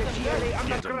 Let's kick up some GLA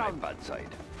underground.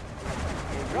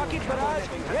 Rocket barrage,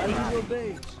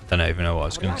 ready. Don't even know what I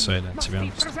was going to say then, to be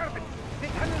honest.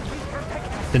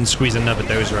 Didn't squeeze another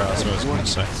dozer out, that's what I was going to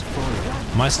say.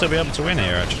 Might still be able to win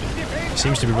here, actually.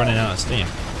 Seems to be running out of steam.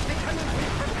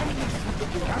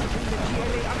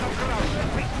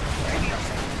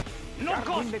 No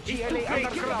cost is too great.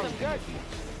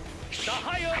 The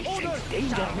higher order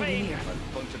shall reign.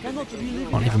 Cannot we live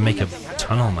Can't even make a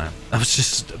tunnel, man. I was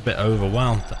just a bit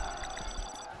overwhelmed.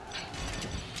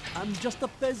 I'm just a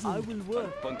peasant. I will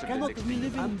work. Cannot we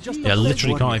live in just Yeah, a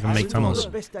literally peasant. can't even make I will do tunnels.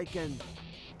 the best I can.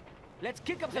 Let's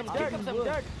kick up some dirt. Kick up some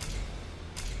dirt.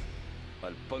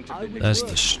 There's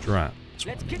the strat. That's what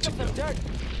Let's I need kick to up some build. dirt.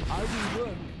 I will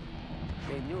work.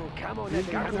 Come on,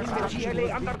 Building construction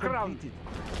has been completed.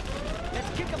 Let's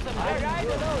kick up some dirt. I ride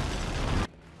alone.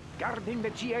 Guarding the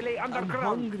GLA I'm underground.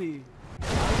 hungry. A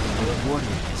warrior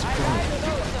has I fallen. ride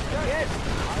alone. Yes.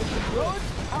 Roads,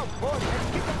 how far? Let's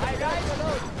kick up. I ride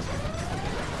alone.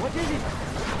 What is it?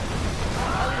 I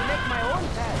will make my own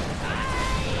path.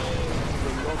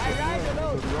 I ride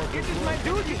alone. It is my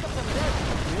duty. Kick up some dirt.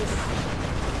 Yes.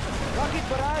 Rocket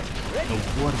barrage, ready. A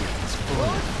warrior has fallen.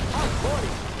 Roads, how far?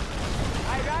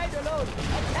 I ride alone.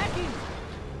 Attacking.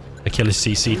 Achilles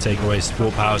CC takeaways,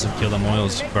 4 powers and kill them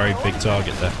oils. Very big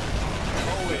target there.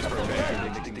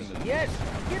 Yes,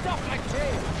 get off my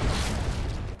trail.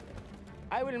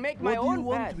 I will make my What do you own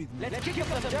want path. with me? Let's kick up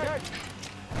some dirt.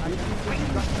 A warrior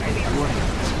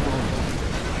has fallen.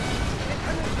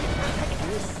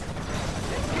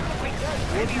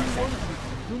 What do you want?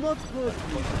 Do not hurt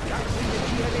me.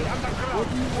 What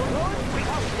do you want?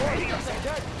 Kick up some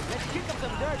dirt. Let's kick up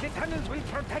some dirt. The tunnels will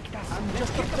protect us. I'm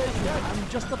just a peasant. I'm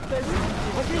just a peasant.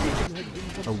 What is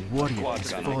it? A warrior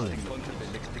has fallen.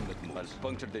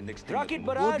 Rocket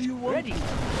What barrage, do you want? ready. I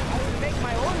will make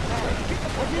my own path. Kick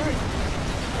up some dirt.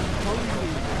 Hungry.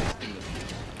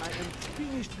 I am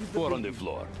finished with the 4 on the building.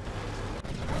 floor.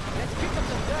 Let's kick up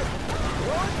some dirt.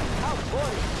 Road, how far?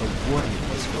 A warrior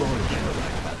has fallen.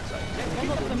 Let's kick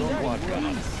up some dirt.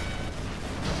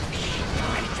 I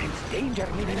sense danger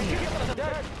moving Let's near. kick up some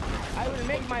dirt. I will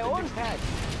make my own path.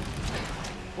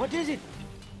 What is it?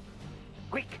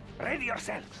 Quick, ready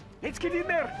yourselves. Let's get in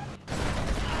there.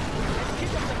 Let's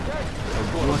kick up some dirt. A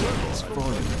warrior has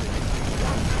fallen.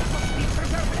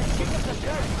 Let's kick up some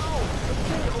dirt.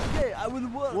 Okay, I will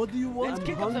work. What do you want? Let's I'm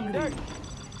kick up some hungry. dirt.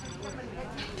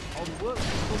 I'll work.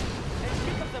 Let's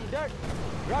kick up some dirt.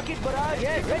 Rocket barrage.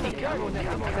 Yes, ready. Let's kick up some dirt.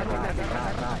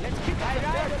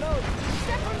 Alone.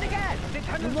 Step on the gas.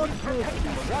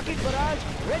 Rocket barrage.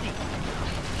 Ready.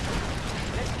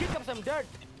 Let's kick up some dirt.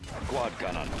 Quad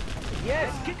cannon.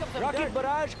 Yes, kick up some rocket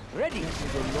barrage. Ready.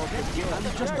 Let's kick up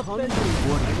some Just a dirt. hungry.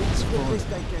 What's the best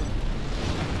I can?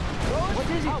 What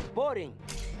is it? How boring.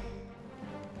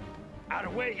 Our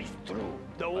way is through.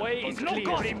 The way is clear.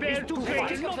 Prepare to fight.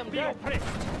 Kick up some Not be dirt. oppressed.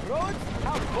 Roads?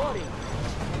 How boring.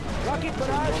 Rocket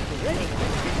barrage. Ready.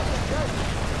 Let's kick up some dirt.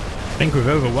 I think we've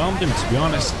overwhelmed him, to be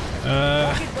honest.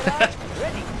 Rocket barrage.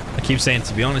 Ready. I keep saying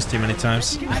to be honest too many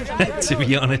times. To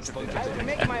be honest. I will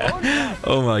make my own path.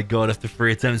 Oh my god, after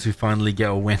 3 attempts we finally get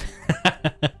a win.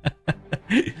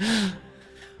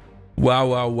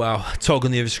 Wow. Tog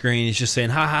on the other screen is just saying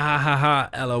ha ha ha ha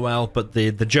ha lol, but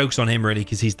the joke's on him really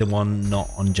because he's the one not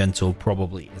on gentle,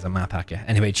 probably is a map hacker.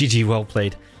 Anyway, GG, well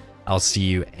played. I'll see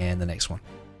you in the next one.